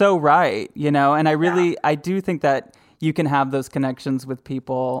it was so right, and Yeah. I do think that you can have those connections with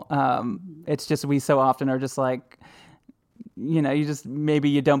people. It's just we so often are just like, you just maybe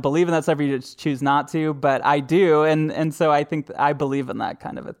you don't believe in that stuff, or you just choose not to. But I do, and so I think I believe in that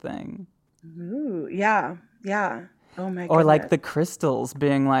kind of a thing. Ooh, yeah. Yeah. Oh my Or like goodness. the crystals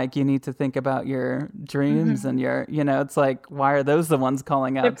being like, you need to think about your dreams and it's like, why are those the ones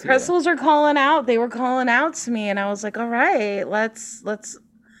calling The out to you? crystals are calling out. They were calling out to me, and I was like, all right, let's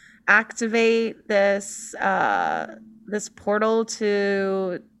activate this portal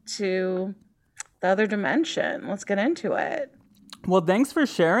to the other dimension. Let's get into it. Well, thanks for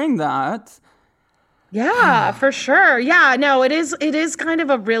sharing that. Yeah, for sure. Yeah, no, it is kind of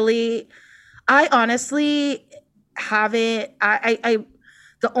a really, I honestly haven't I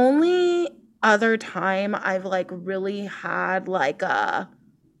the only other time I've like really had like I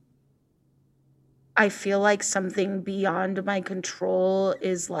feel like something beyond my control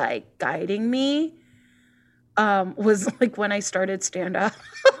is like guiding me, was like when I started stand up,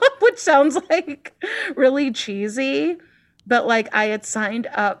 which sounds like really cheesy, but like I had signed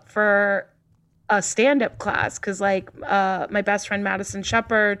up for a stand up class because like my best friend Madison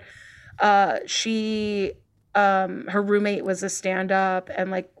Shepherd, she her roommate was a stand up,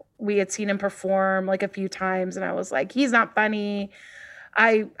 and like we had seen him perform like a few times, and I was like, he's not funny.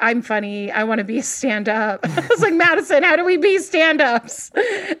 I'm funny. I want to be a stand-up. I was like, Madison, how do we be stand-ups?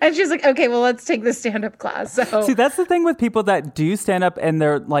 And she's like, okay, well, let's take the stand-up class. So see, that's the thing with people that do stand up and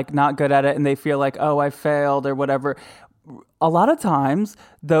they're like not good at it and they feel like, oh, I failed or whatever. A lot of times,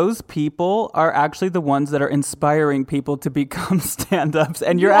 those people are actually the ones that are inspiring people to become stand-ups.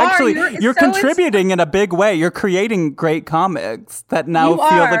 And you're contributing in a big way. You're creating great comics that now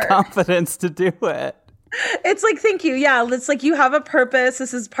feel the confidence to do it. It's like, thank you. Yeah, it's like you have a purpose.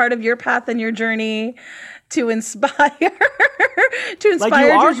 This is part of your path and your journey to inspire. Like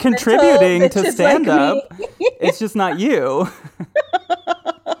you are contributing to stand-up. Like it's just not you.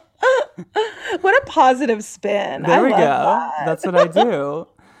 What a positive spin. There we go. That's what I do.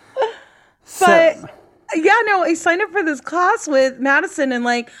 But yeah, no, I signed up for this class with Madison, and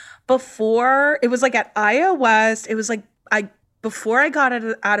like before, it was like at Iowa West, it was like before I got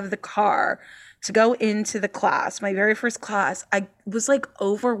out of the car to go into the class, my very first class, I was like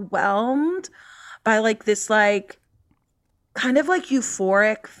overwhelmed by like this like kind of like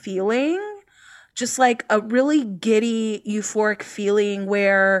euphoric feeling, just like a really giddy euphoric feeling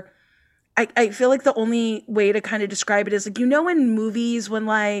where I feel like the only way to kind of describe it is like, you know, in movies when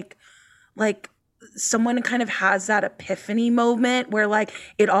like someone kind of has that epiphany moment where like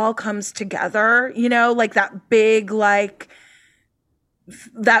it all comes together, you know, like that big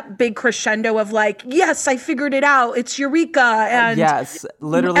crescendo of like, yes, I figured it out. It's Eureka. And yes,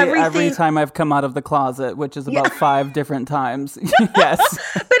 literally every time I've come out of the closet, which is about 5 different times. Yes.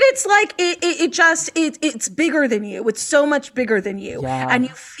 But it's like, it's bigger than you. It's so much bigger than you. Yeah. And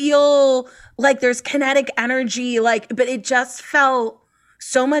you feel like there's kinetic energy, like, but it just felt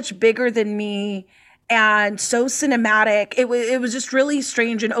so much bigger than me and so cinematic. It was just really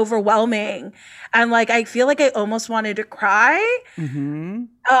strange and overwhelming. And like, I feel like I almost wanted to cry. Mm-hmm.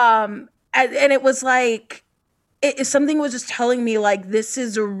 And it was like, something was just telling me like, this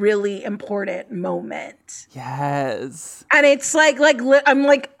is a really important moment. Yes. And it's like I'm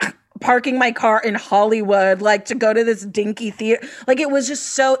like parking my car in Hollywood, like to go to this dinky theater. Like it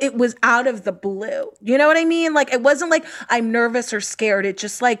was out of the blue. You know what I mean? Like it wasn't like I'm nervous or scared. It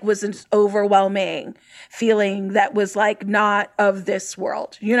just like was an overwhelming feeling that was like not of this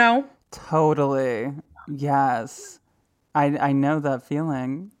world, you know? Totally. Yes. I know that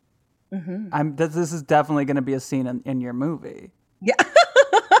feeling. Mm-hmm. This is definitely going to be a scene in your movie. Yeah.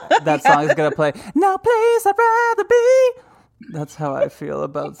 That song is going to play, no place I'd rather be. That's how I feel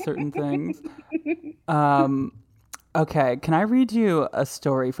about certain things. Okay, can I read you a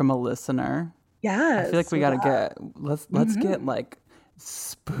story from a listener? Yes. I feel like we got to let's get like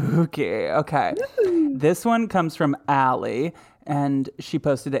spooky. Okay. This one comes from Allie, and she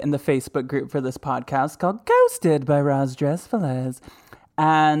posted it in the Facebook group for this podcast called Ghosted by Roz Dressfelez.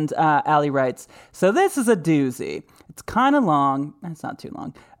 And Allie writes, so this is a doozy. It's kind of long. It's not too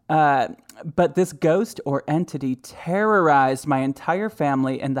long. But this ghost or entity terrorized my entire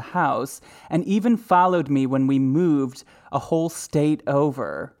family in the house and even followed me when we moved a whole state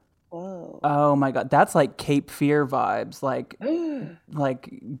over. Whoa. Oh my God. That's like Cape Fear vibes, like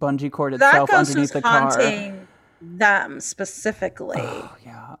bungee cord itself underneath the car. Haunting them specifically. Oh,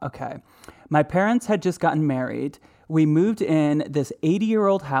 yeah. Okay. My parents had just gotten married. We moved in this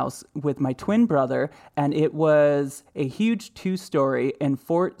 80-year-old house with my twin brother, and it was a huge 2-story in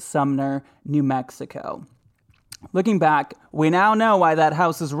Fort Sumner, New Mexico. Looking back, we now know why that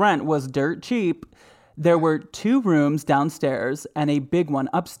house's rent was dirt cheap. There were 2 rooms downstairs and a big one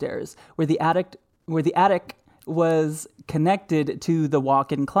upstairs, where the attic was connected to the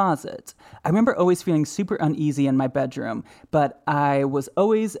walk-in closet. I remember always feeling super uneasy in my bedroom, but I was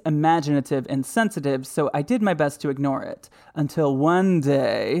always imaginative and sensitive, so I did my best to ignore it. Until one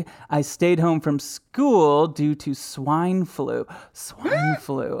day, I stayed home from school due to swine flu. Swine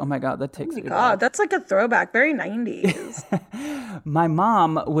flu. Oh my God, that takes me back. That's like a throwback, very 90s. My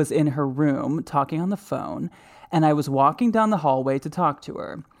mom was in her room talking on the phone, and I was walking down the hallway to talk to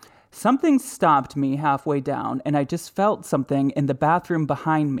her. Something stopped me halfway down, and I just felt something in the bathroom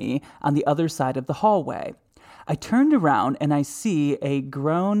behind me on the other side of the hallway. I turned around, and I see a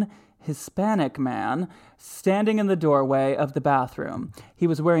grown Hispanic man standing in the doorway of the bathroom. He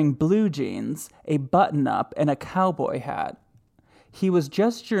was wearing blue jeans, a button-up, and a cowboy hat. He was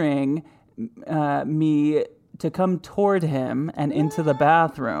gesturing me to come toward him and into the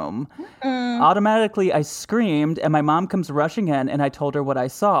bathroom. Automatically, I screamed, and my mom comes rushing in, and I told her what I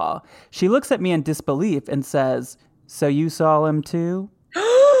saw. She looks at me in disbelief and says, "So you saw him too?"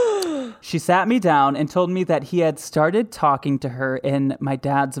 She sat me down and told me that he had started talking to her in my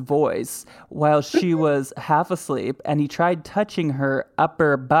dad's voice while she was half asleep, and he tried touching her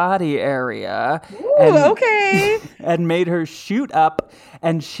upper body area. Ooh, okay. And made her shoot up,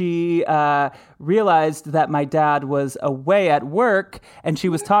 and she realized that my dad was away at work, and she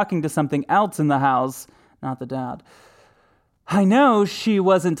was talking to something else in the house, not the dad. I know she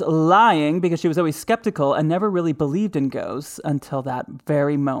wasn't lying because she was always skeptical and never really believed in ghosts until that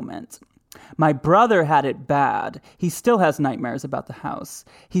very moment. My brother had it bad. He still has nightmares about the house.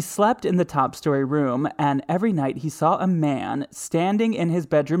 He slept in the top story room, and every night he saw a man standing in his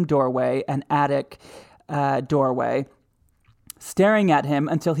bedroom doorway and attic doorway, staring at him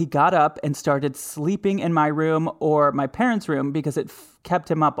until he got up and started sleeping in my room or my parents' room because it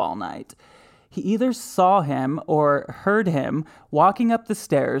kept him up all night. He either saw him or heard him walking up the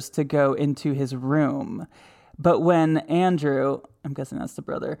stairs to go into his room. But when Andrew, I'm guessing that's the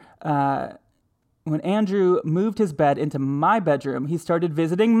brother, when Andrew moved his bed into my bedroom, he started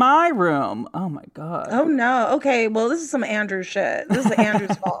visiting my room. Oh my God. Oh no. Okay, well, this is some Andrew shit. This is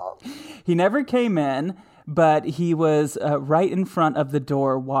Andrew's fault. He never came in, but he was right in front of the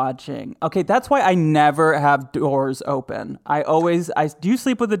door watching. Okay, that's why I never have doors open. I do you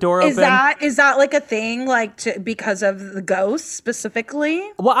sleep with the door open? Is that like a thing, like because of the ghosts specifically?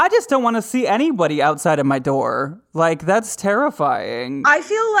 Well, I just don't want to see anybody outside of my door. Like, that's terrifying. I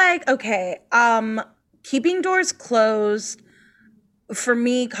feel like, okay, keeping doors closed for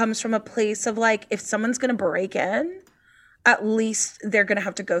me comes from a place of like, if someone's going to break in, at least they're going to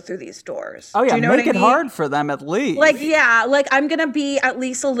have to go through these doors. Oh, yeah. Do you know Make what I it mean? hard for them at least. Like, yeah. Like, I'm going to be at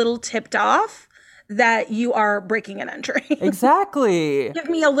least a little tipped off that you are breaking and entering. Exactly. Give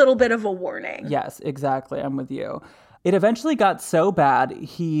me a little bit of a warning. Yes, exactly. I'm with you. It eventually got so bad,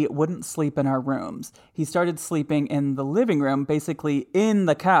 he wouldn't sleep in our rooms. He started sleeping in the living room, basically in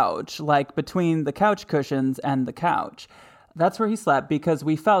the couch, like between the couch cushions and the couch. That's where he slept because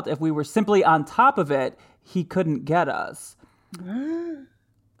we felt if we were simply on top of it, he couldn't get us.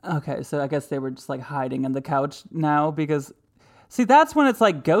 Okay, so I guess they were just like hiding in the couch now because, see, that's when it's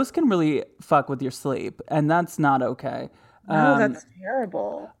like ghosts can really fuck with your sleep, and that's not okay. No, that's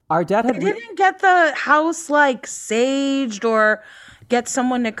terrible. Our dad had... They didn't get the house like saged or get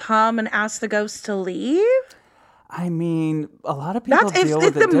someone to come and ask the ghost to leave? I mean, a lot of people That's deal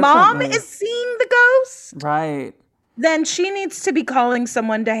with it if the mom differently. is seeing the ghost, Right. then she needs to be calling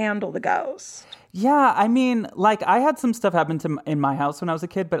someone to handle the ghost. Yeah, I mean, like, I had some stuff happen in my house when I was a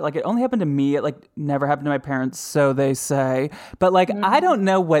kid, but, like, it only happened to me. It, like, never happened to my parents, so they say. But, like, I don't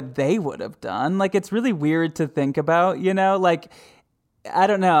know what they would have done. Like, it's really weird to think about, you know? Like, I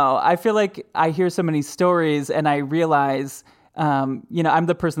don't know. I feel like I hear so many stories, and I realize... you know, I'm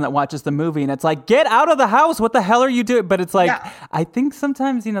the person that watches the movie and it's like, get out of the house. What the hell are you doing? But it's like, I think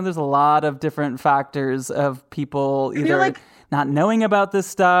sometimes, you know, there's a lot of different factors of people either like, not knowing about this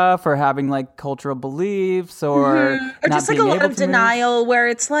stuff or having like cultural beliefs or not just like a being lot able of to move. denial where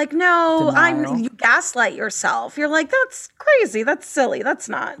it's like, no, Denial. you gaslight yourself. You're like, that's crazy. That's silly. That's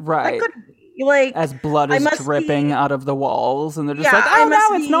not. Right. That couldn't be. Like, As blood I is must dripping be- out of the walls and they're just yeah, like, I oh must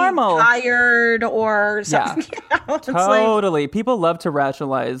no, it's be normal. tired or something. Yeah. You know? It's like, Totally. People love to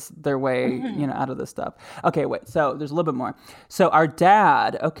rationalize their way, you know, out of this stuff. Okay, wait. So there's a little bit more. So our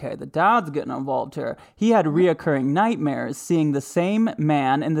dad, okay, the dad's getting involved here. He had reoccurring nightmares seeing the same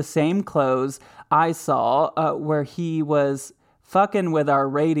man in the same clothes I saw where he was fucking with our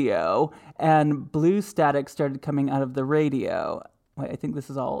radio and blue static started coming out of the radio. Wait, I think this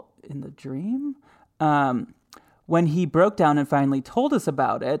is all in the dream? When he broke down and finally told us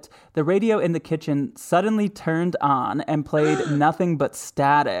about it, the radio in the kitchen suddenly turned on and played nothing but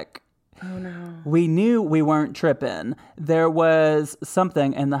static. oh no. We knew we weren't tripping. There was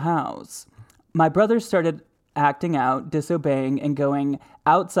something in the house. My brother started acting out, disobeying, and going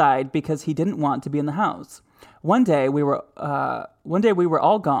outside because he didn't want to be in the house. One day we were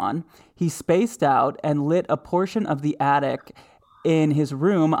all gone. He spaced out and lit a portion of the attic in his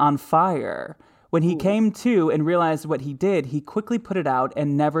room on fire. When he came to and realized what he did, he quickly put it out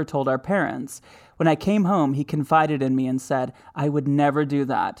and never told our parents. When I came home, he confided in me and said, I would never do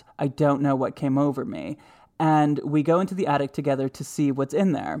that. I don't know what came over me. And we go into the attic together to see what's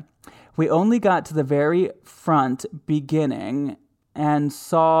in there. We only got to the very front beginning and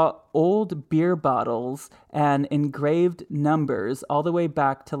saw old beer bottles and engraved numbers all the way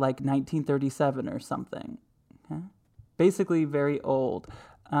back to like 1937 or something. Okay? Basically very old.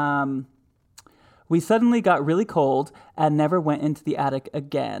 We suddenly got really cold and never went into the attic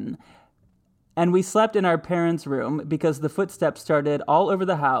again. And we slept in our parents' room because the footsteps started all over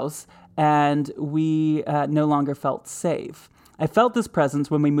the house and we no longer felt safe. I felt this presence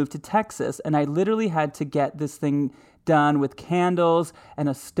when we moved to Texas, and I literally had to get this thing done with candles and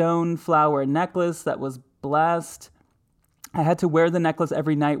a stone flower necklace that was blessed. I had to wear the necklace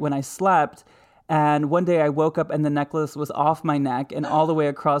every night when I slept. And one day I woke up and the necklace was off my neck and all the way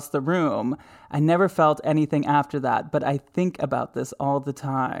across the room. I never felt anything after that, but I think about this all the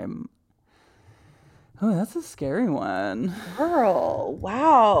time. Oh, that's a scary one. Girl,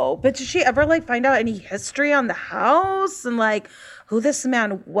 wow. But did she ever like find out any history on the house and like who this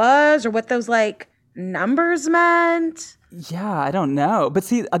man was or what those like numbers meant? Yeah, I don't know. But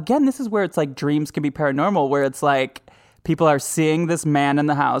see, again, this is where it's like dreams can be paranormal, where it's like people are seeing this man in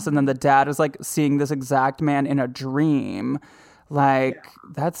the house and then the dad is like seeing this exact man in a dream. Like,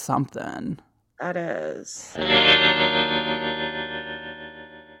 that's something. That is.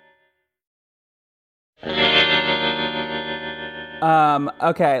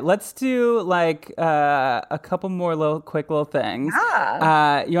 Okay, let's do like a couple more quick little things.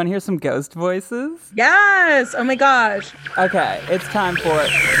 Yeah. You want to hear some ghost voices? Yes. Oh my gosh. Okay, it's time for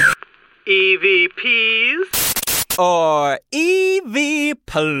EVPs or EV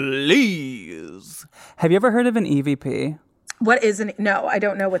please. Have you ever heard of an EVP? What is an... No, I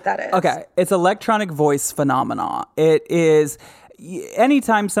don't know what that is. Okay, it's electronic voice phenomena. It is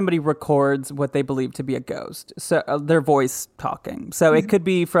anytime somebody records what they believe to be a ghost, so their voice talking. So it could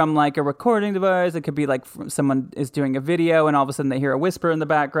be from like a recording device. It could be like someone is doing a video and all of a sudden they hear a whisper in the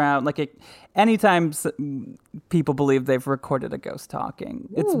background. Like anytime people believe they've recorded a ghost talking.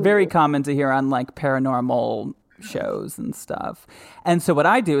 It's very common to hear on like paranormal shows and stuff. And so what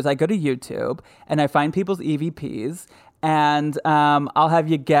I do is I go to YouTube and I find people's EVPs and I'll have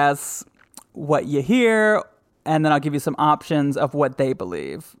you guess what you hear, and then I'll give you some options of what they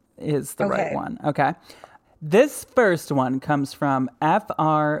believe is the right one. Okay. This first one comes from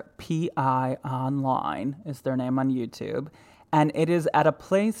FRPI Online, is their name on YouTube. And it is at a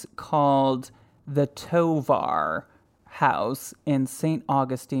place called the Tovar House in St.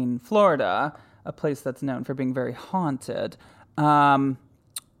 Augustine, Florida, a place that's known for being very haunted. Tell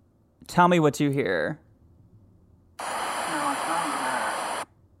me what you hear.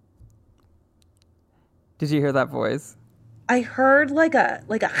 Did you hear that voice? I heard like a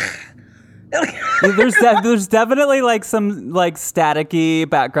there's definitely like some like staticky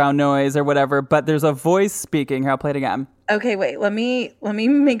background noise or whatever, but there's a voice speaking. Here, I'll play it again. Okay, wait. Let me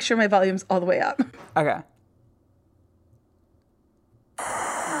make sure my volume's all the way up. Okay.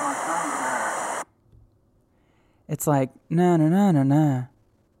 It's like no no no no no.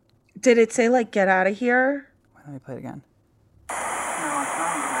 Did it say like get out of here? Let me play it again.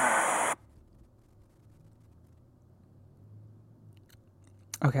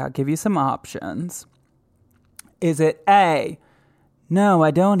 Okay, I'll give you some options. Is it A, no, I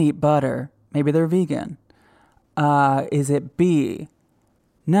don't eat butter. Maybe they're vegan. Is it B,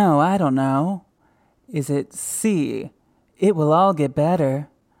 no, I don't know. Is it C, it will all get better?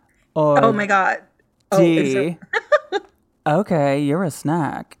 Or oh my God. D, okay, you're a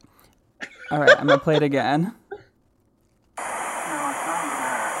snack. All right, I'm going to play it again.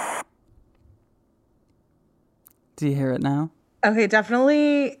 Do you hear it now? Okay,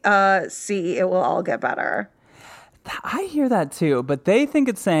 definitely C, it will all get better. I hear that too, but they think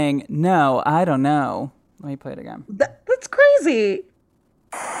it's saying, no, I don't know. Let me play it again. That's crazy.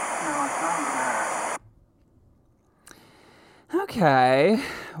 Okay,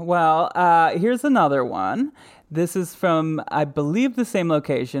 well, here's another one. This is from, I believe, the same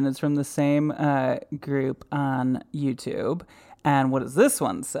location. It's from the same group on YouTube. And what does this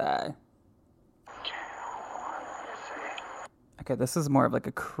one say? Okay, this is more of like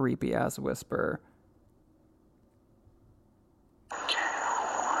a creepy ass whisper.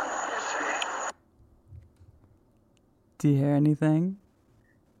 Do you hear anything?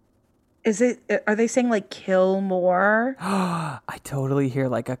 Are they saying like kill more? I totally hear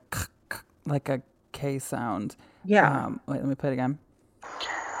like a K sound. Yeah. Wait, let me play it again.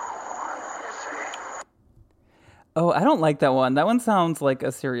 Oh, I don't like that one. That one sounds like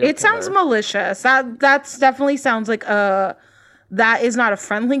a serial It killer. sounds malicious. That's definitely sounds like that is not a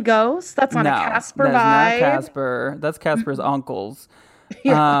friendly ghost. That's not a Casper vibe. That's not Casper. That's Casper's uncles.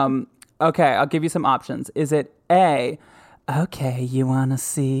 Yeah. Okay, I'll give you some options. Is it A, okay, you want to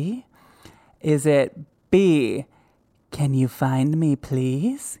see? Is it B, can you find me,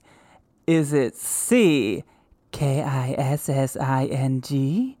 please? Is it C, KISSING?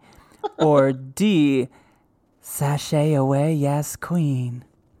 Or D, sashay away, yes, queen?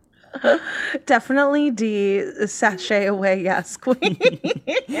 Definitely D, sashay away, yes, queen.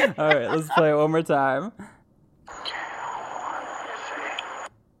 All right, let's play it one more time.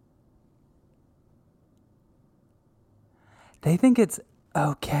 They think it's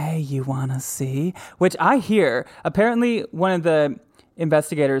okay, you want to see? Which I hear. Apparently, one of the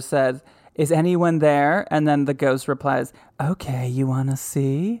investigators says, is anyone there? And then the ghost replies, okay, you want to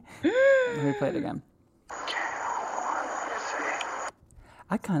see? Let me play it again.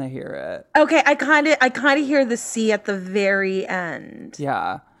 I kind of hear it. Okay, I kind of hear the C at the very end.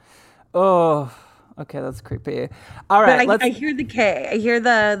 Yeah. Oh, okay, that's creepy. All right, but I hear the K. I hear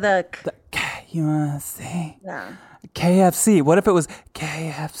the K. You want to see? Yeah. KFC. What if it was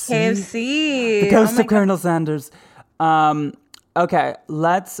KFC? KFC. The ghost of Colonel Sanders. Okay,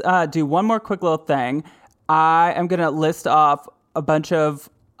 let's do one more quick little thing. I am going to list off a bunch of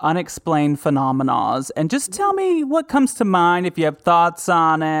unexplained phenomena, and just tell me what comes to mind if you have thoughts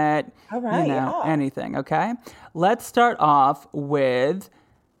on it. All right, anything, okay? Let's start off with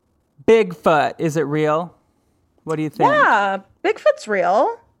Bigfoot. Is it real? What do you think? Yeah, Bigfoot's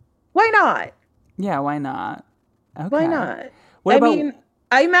real. Why not? Yeah, why not? Okay. Why not?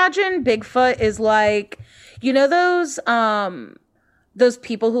 I imagine Bigfoot is like, you know those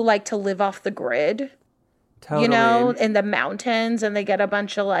people who like to live off the grid? Totally. You know, in the mountains, and they get a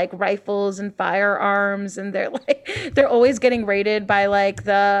bunch of like rifles and firearms, and they're always getting raided by like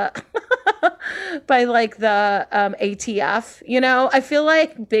the ATF. You know, I feel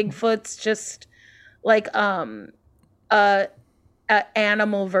like Bigfoot's just like a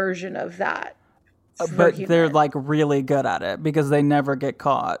animal version of that. But they're like really good at it because they never get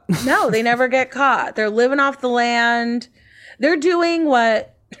caught. No, they never get caught. They're living off the land. They're doing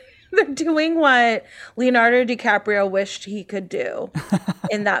what Leonardo DiCaprio wished he could do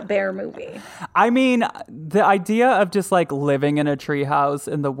in that bear movie. I mean, the idea of just like living in a treehouse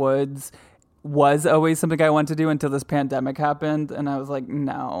in the woods was always something I wanted to do until this pandemic happened. And I was like,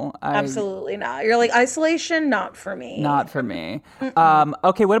 no. Absolutely not. You're like, isolation, not for me. Not for me.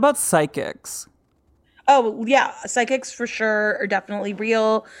 Okay, what about psychics? Oh, yeah. Psychics for sure are definitely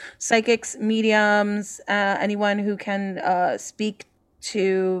real. Psychics, mediums, anyone who can speak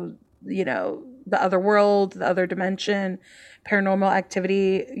to, you know, the other world, the other dimension, paranormal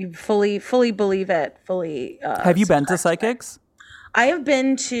activity. You fully believe it. Have you been to psychics? I've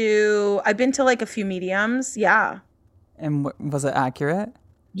been to like a few mediums. Yeah. And was it accurate?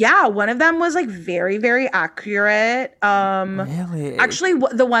 Yeah, one of them was like very, very accurate. Really? Actually,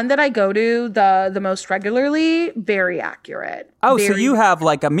 the one that I go to the most regularly, very accurate. Oh, so you have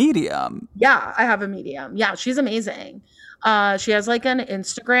like a medium? Yeah, I have a medium. Yeah, she's amazing. She has like an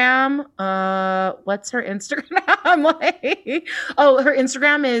Instagram. What's her Instagram? Her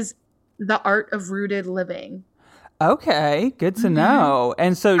Instagram is The Art of Rooted Living. Okay, good to know.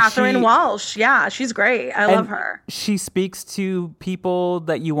 And so Catherine Walsh, yeah, she's great. I love her. She speaks to people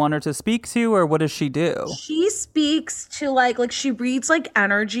that you want her to speak to, or what does she do? She speaks to like she reads like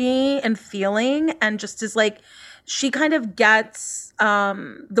energy and feeling, and just is like, she kind of gets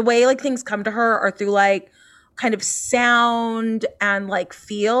the way like things come to her are through like kind of sound and like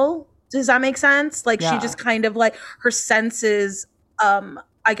feel. Does that make sense? Like she just kind of like her senses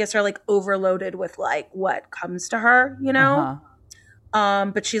I guess are like overloaded with like what comes to her, you know?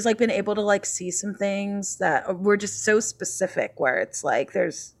 But she's like been able to like see some things that were just so specific where it's like,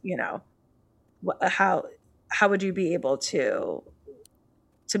 there's, you know, how would you be able to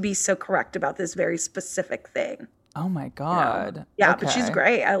be so correct about this very specific thing? Oh my God. You know? Yeah. Okay. But she's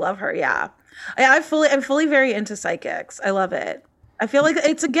great. I love her. Yeah. I'm fully very into psychics. I love it. I feel like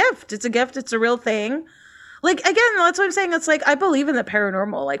it's a gift. It's a gift. It's a real thing. Like, again, that's what I'm saying. It's like, I believe in the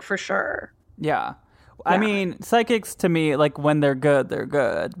paranormal, like, for sure. Yeah. I mean, psychics to me, like, when they're good,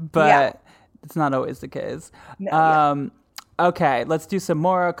 but it's not always the case. No, okay, let's do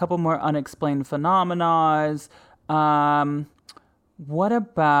a couple more unexplained phenomena. What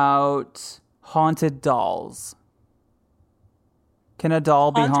about haunted dolls? Can a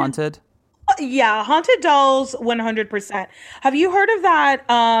doll be haunted? Yeah, haunted dolls, 100%. Have you heard of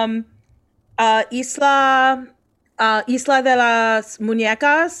that, Isla de las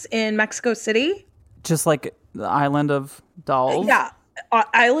Muñecas in Mexico City? Just like the island of dolls? Yeah.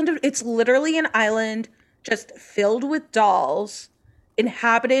 It's literally an island just filled with dolls,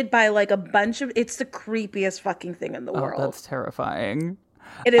 inhabited by like a bunch of, it's the creepiest fucking thing in the world. That's terrifying.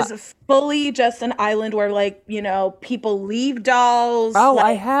 It is fully just an island where like, you know, people leave dolls. Oh, like,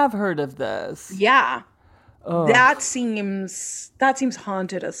 I have heard of this. Yeah. Oh. That seems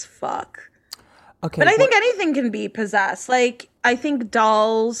haunted as fuck. Okay, but I think anything can be possessed. Like, I think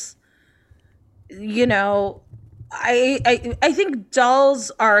dolls, you know, I think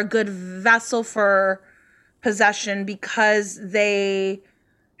dolls are a good vessel for possession because they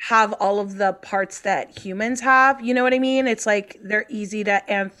have all of the parts that humans have. You know what I mean? It's like they're easy to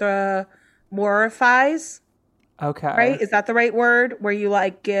anthropomorphize. Okay. right? Is that the right word? Where you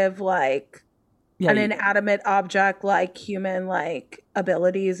like give like Yeah, an inanimate object like human like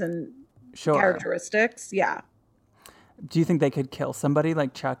abilities and sure. characteristics? Yeah. Do you think they could kill somebody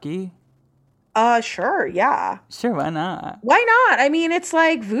like Chucky? Sure, yeah. Sure, why not? Why not? I mean, it's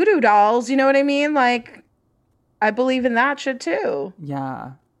like voodoo dolls, you know what I mean? Like I believe in that shit too.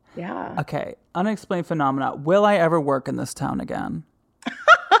 Yeah. Yeah. Okay. Unexplained phenomena. Will I ever work in this town again?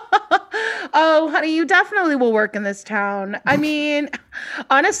 Oh, honey, you definitely will work in this town. I mean,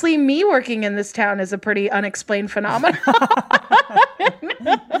 honestly, me working in this town is a pretty unexplained phenomenon.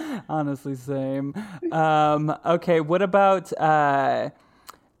 Honestly, same. Okay, what about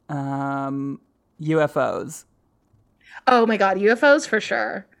UFOs? Oh my God, UFOs for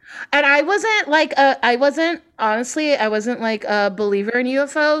sure. And I wasn't like I wasn't like a believer in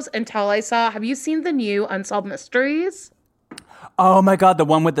UFOs until I saw, have you seen the new Unsolved Mysteries? Oh my God, the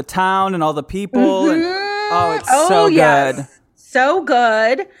one with the town and all the people. And, oh, it's Oh, so yes. good. So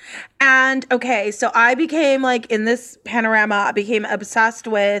good. And okay, so I became like in this panorama, I became obsessed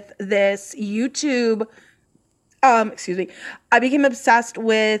with this YouTube excuse me. I became obsessed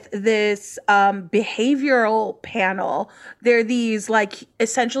with this behavioral panel. They're these like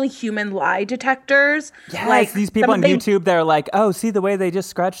essentially human lie detectors. Yes, Like these people on YouTube, they're like, oh, see the way they just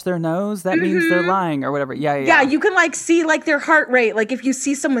scratch their nose? That means they're lying or whatever. Yeah, yeah, yeah, yeah. you can like see like their heart rate. Like if you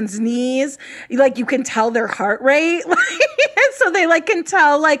see someone's knees, like you can tell their heart rate. And so they like can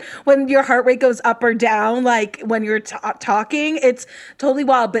tell like when your heart rate goes up or down, like when you're talking. It's totally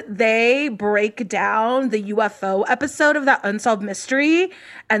wild. But they break down the UFO episode of that Unsolved Mystery,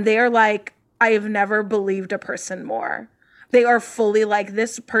 and they are like, I have never believed a person more. They are fully like,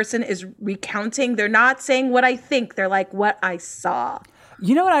 this person is recounting. They're not saying what I think. They're like, what I saw.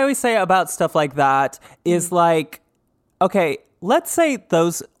 You know what I always say about stuff like that is like, okay, let's say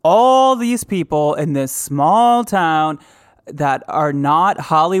all these people in this small town that are not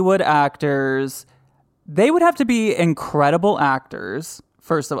Hollywood actors, they would have to be incredible actors.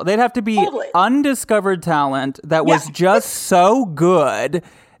 First of all, they'd have to be undiscovered talent that was just so good.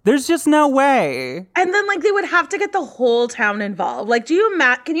 There's just no way. And then like they would have to get the whole town involved. Like, can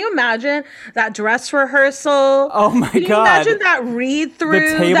you imagine that dress rehearsal? Oh my God. Can you imagine that read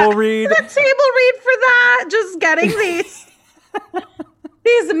through? The table read? The table read for that. Just getting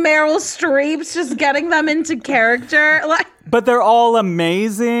these Meryl Streeps, just getting them into character. Like, but they're all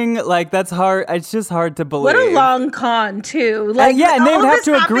amazing. Like, that's hard. It's just hard to believe. what a long con, too. Like, yeah, and they would have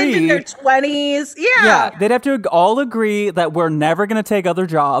to agree. In their 20s. Yeah. Yeah, they'd have to all agree that we're never going to take other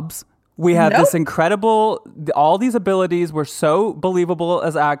jobs. We have this incredible, all these abilities. We're so believable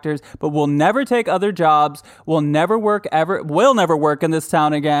as actors, but we'll never take other jobs. We'll never work in this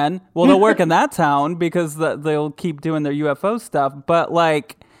town again. Well, they'll work in that town because they'll keep doing their UFO stuff. But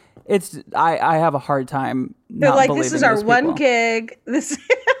like, I have a hard time. They're like, this is our one gig. This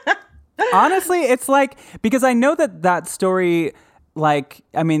honestly, it's like, because I know that story, like,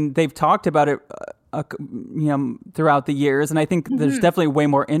 I mean, they've talked about it, throughout the years. And I think there's definitely way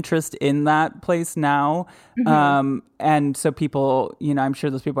more interest in that place now. And so people, I'm sure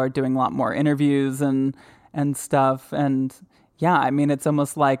those people are doing a lot more interviews and stuff. And yeah, I mean, it's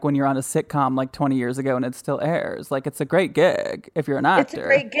almost like when you're on a sitcom like 20 years ago and it still airs. Like, it's a great gig if you're an actor. It's a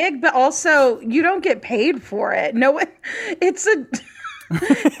great gig, but also you don't get paid for it. No, it's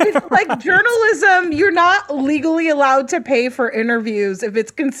like journalism. You're not legally allowed to pay for interviews if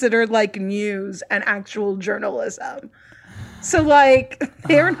it's considered like news and actual journalism. So like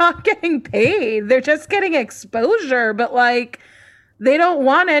they're not getting paid. They're just getting exposure, but like they don't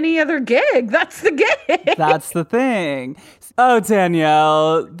want any other gig. That's the gig. That's the thing. Oh,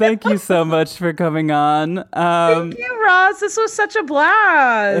 Danielle, thank you so much for coming on. Thank you, Ross. This was such a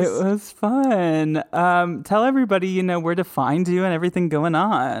blast. It was fun. Tell everybody, where to find you and everything going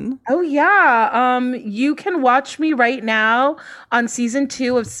on. Oh, yeah. You can watch me right now on season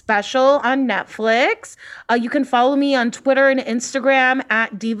 2 of Special on Netflix. You can follow me on Twitter and Instagram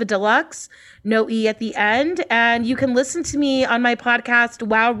at Diva Deluxe, no E at the end. And you can listen to me on my podcast,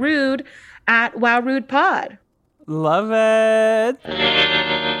 Wow Rude, at Wow Rude Pod. Love it.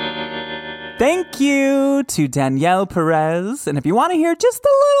 Thank you to Danielle Perez. And if you want to hear just a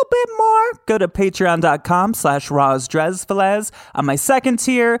little bit more, go to patreon.com/RozDresFilez. On my second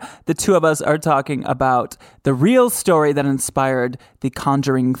tier, the two of us are talking about the real story that inspired The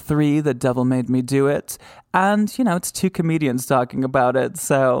Conjuring 3, The Devil Made Me Do It. And, it's two comedians talking about it,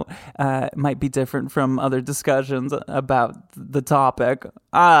 so it might be different from other discussions about the topic.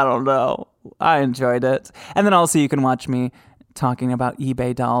 I don't know. I enjoyed it. And then also you can watch me talking about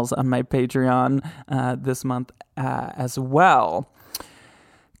eBay dolls on my Patreon this month as well.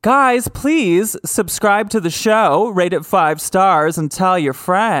 Guys, please subscribe to the show, rate it 5 stars, and tell your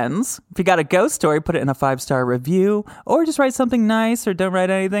friends. If you got a ghost story, put it in a 5-star review, or just write something nice, or don't write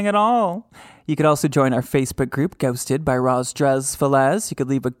anything at all. You could also join our Facebook group, Ghosted by Roz Velez. You could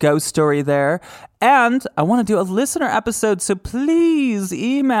leave a ghost story there. And I want to do a listener episode, so please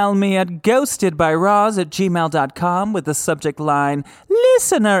email me at ghostedbyroz@gmail.com with the subject line,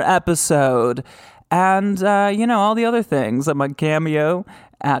 listener episode. And, all the other things. I'm on Cameo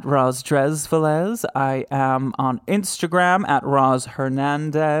at Roz Velez. I am on Instagram at Roz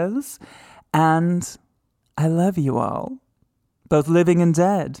Hernandez. And I love you all, both living and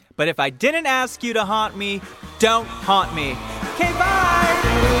dead. But if I didn't ask you to haunt me, don't haunt me. Okay, bye!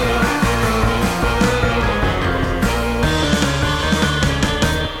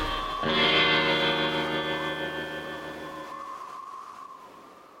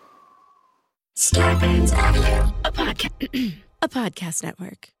 Starburns Audio, a podcast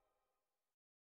network.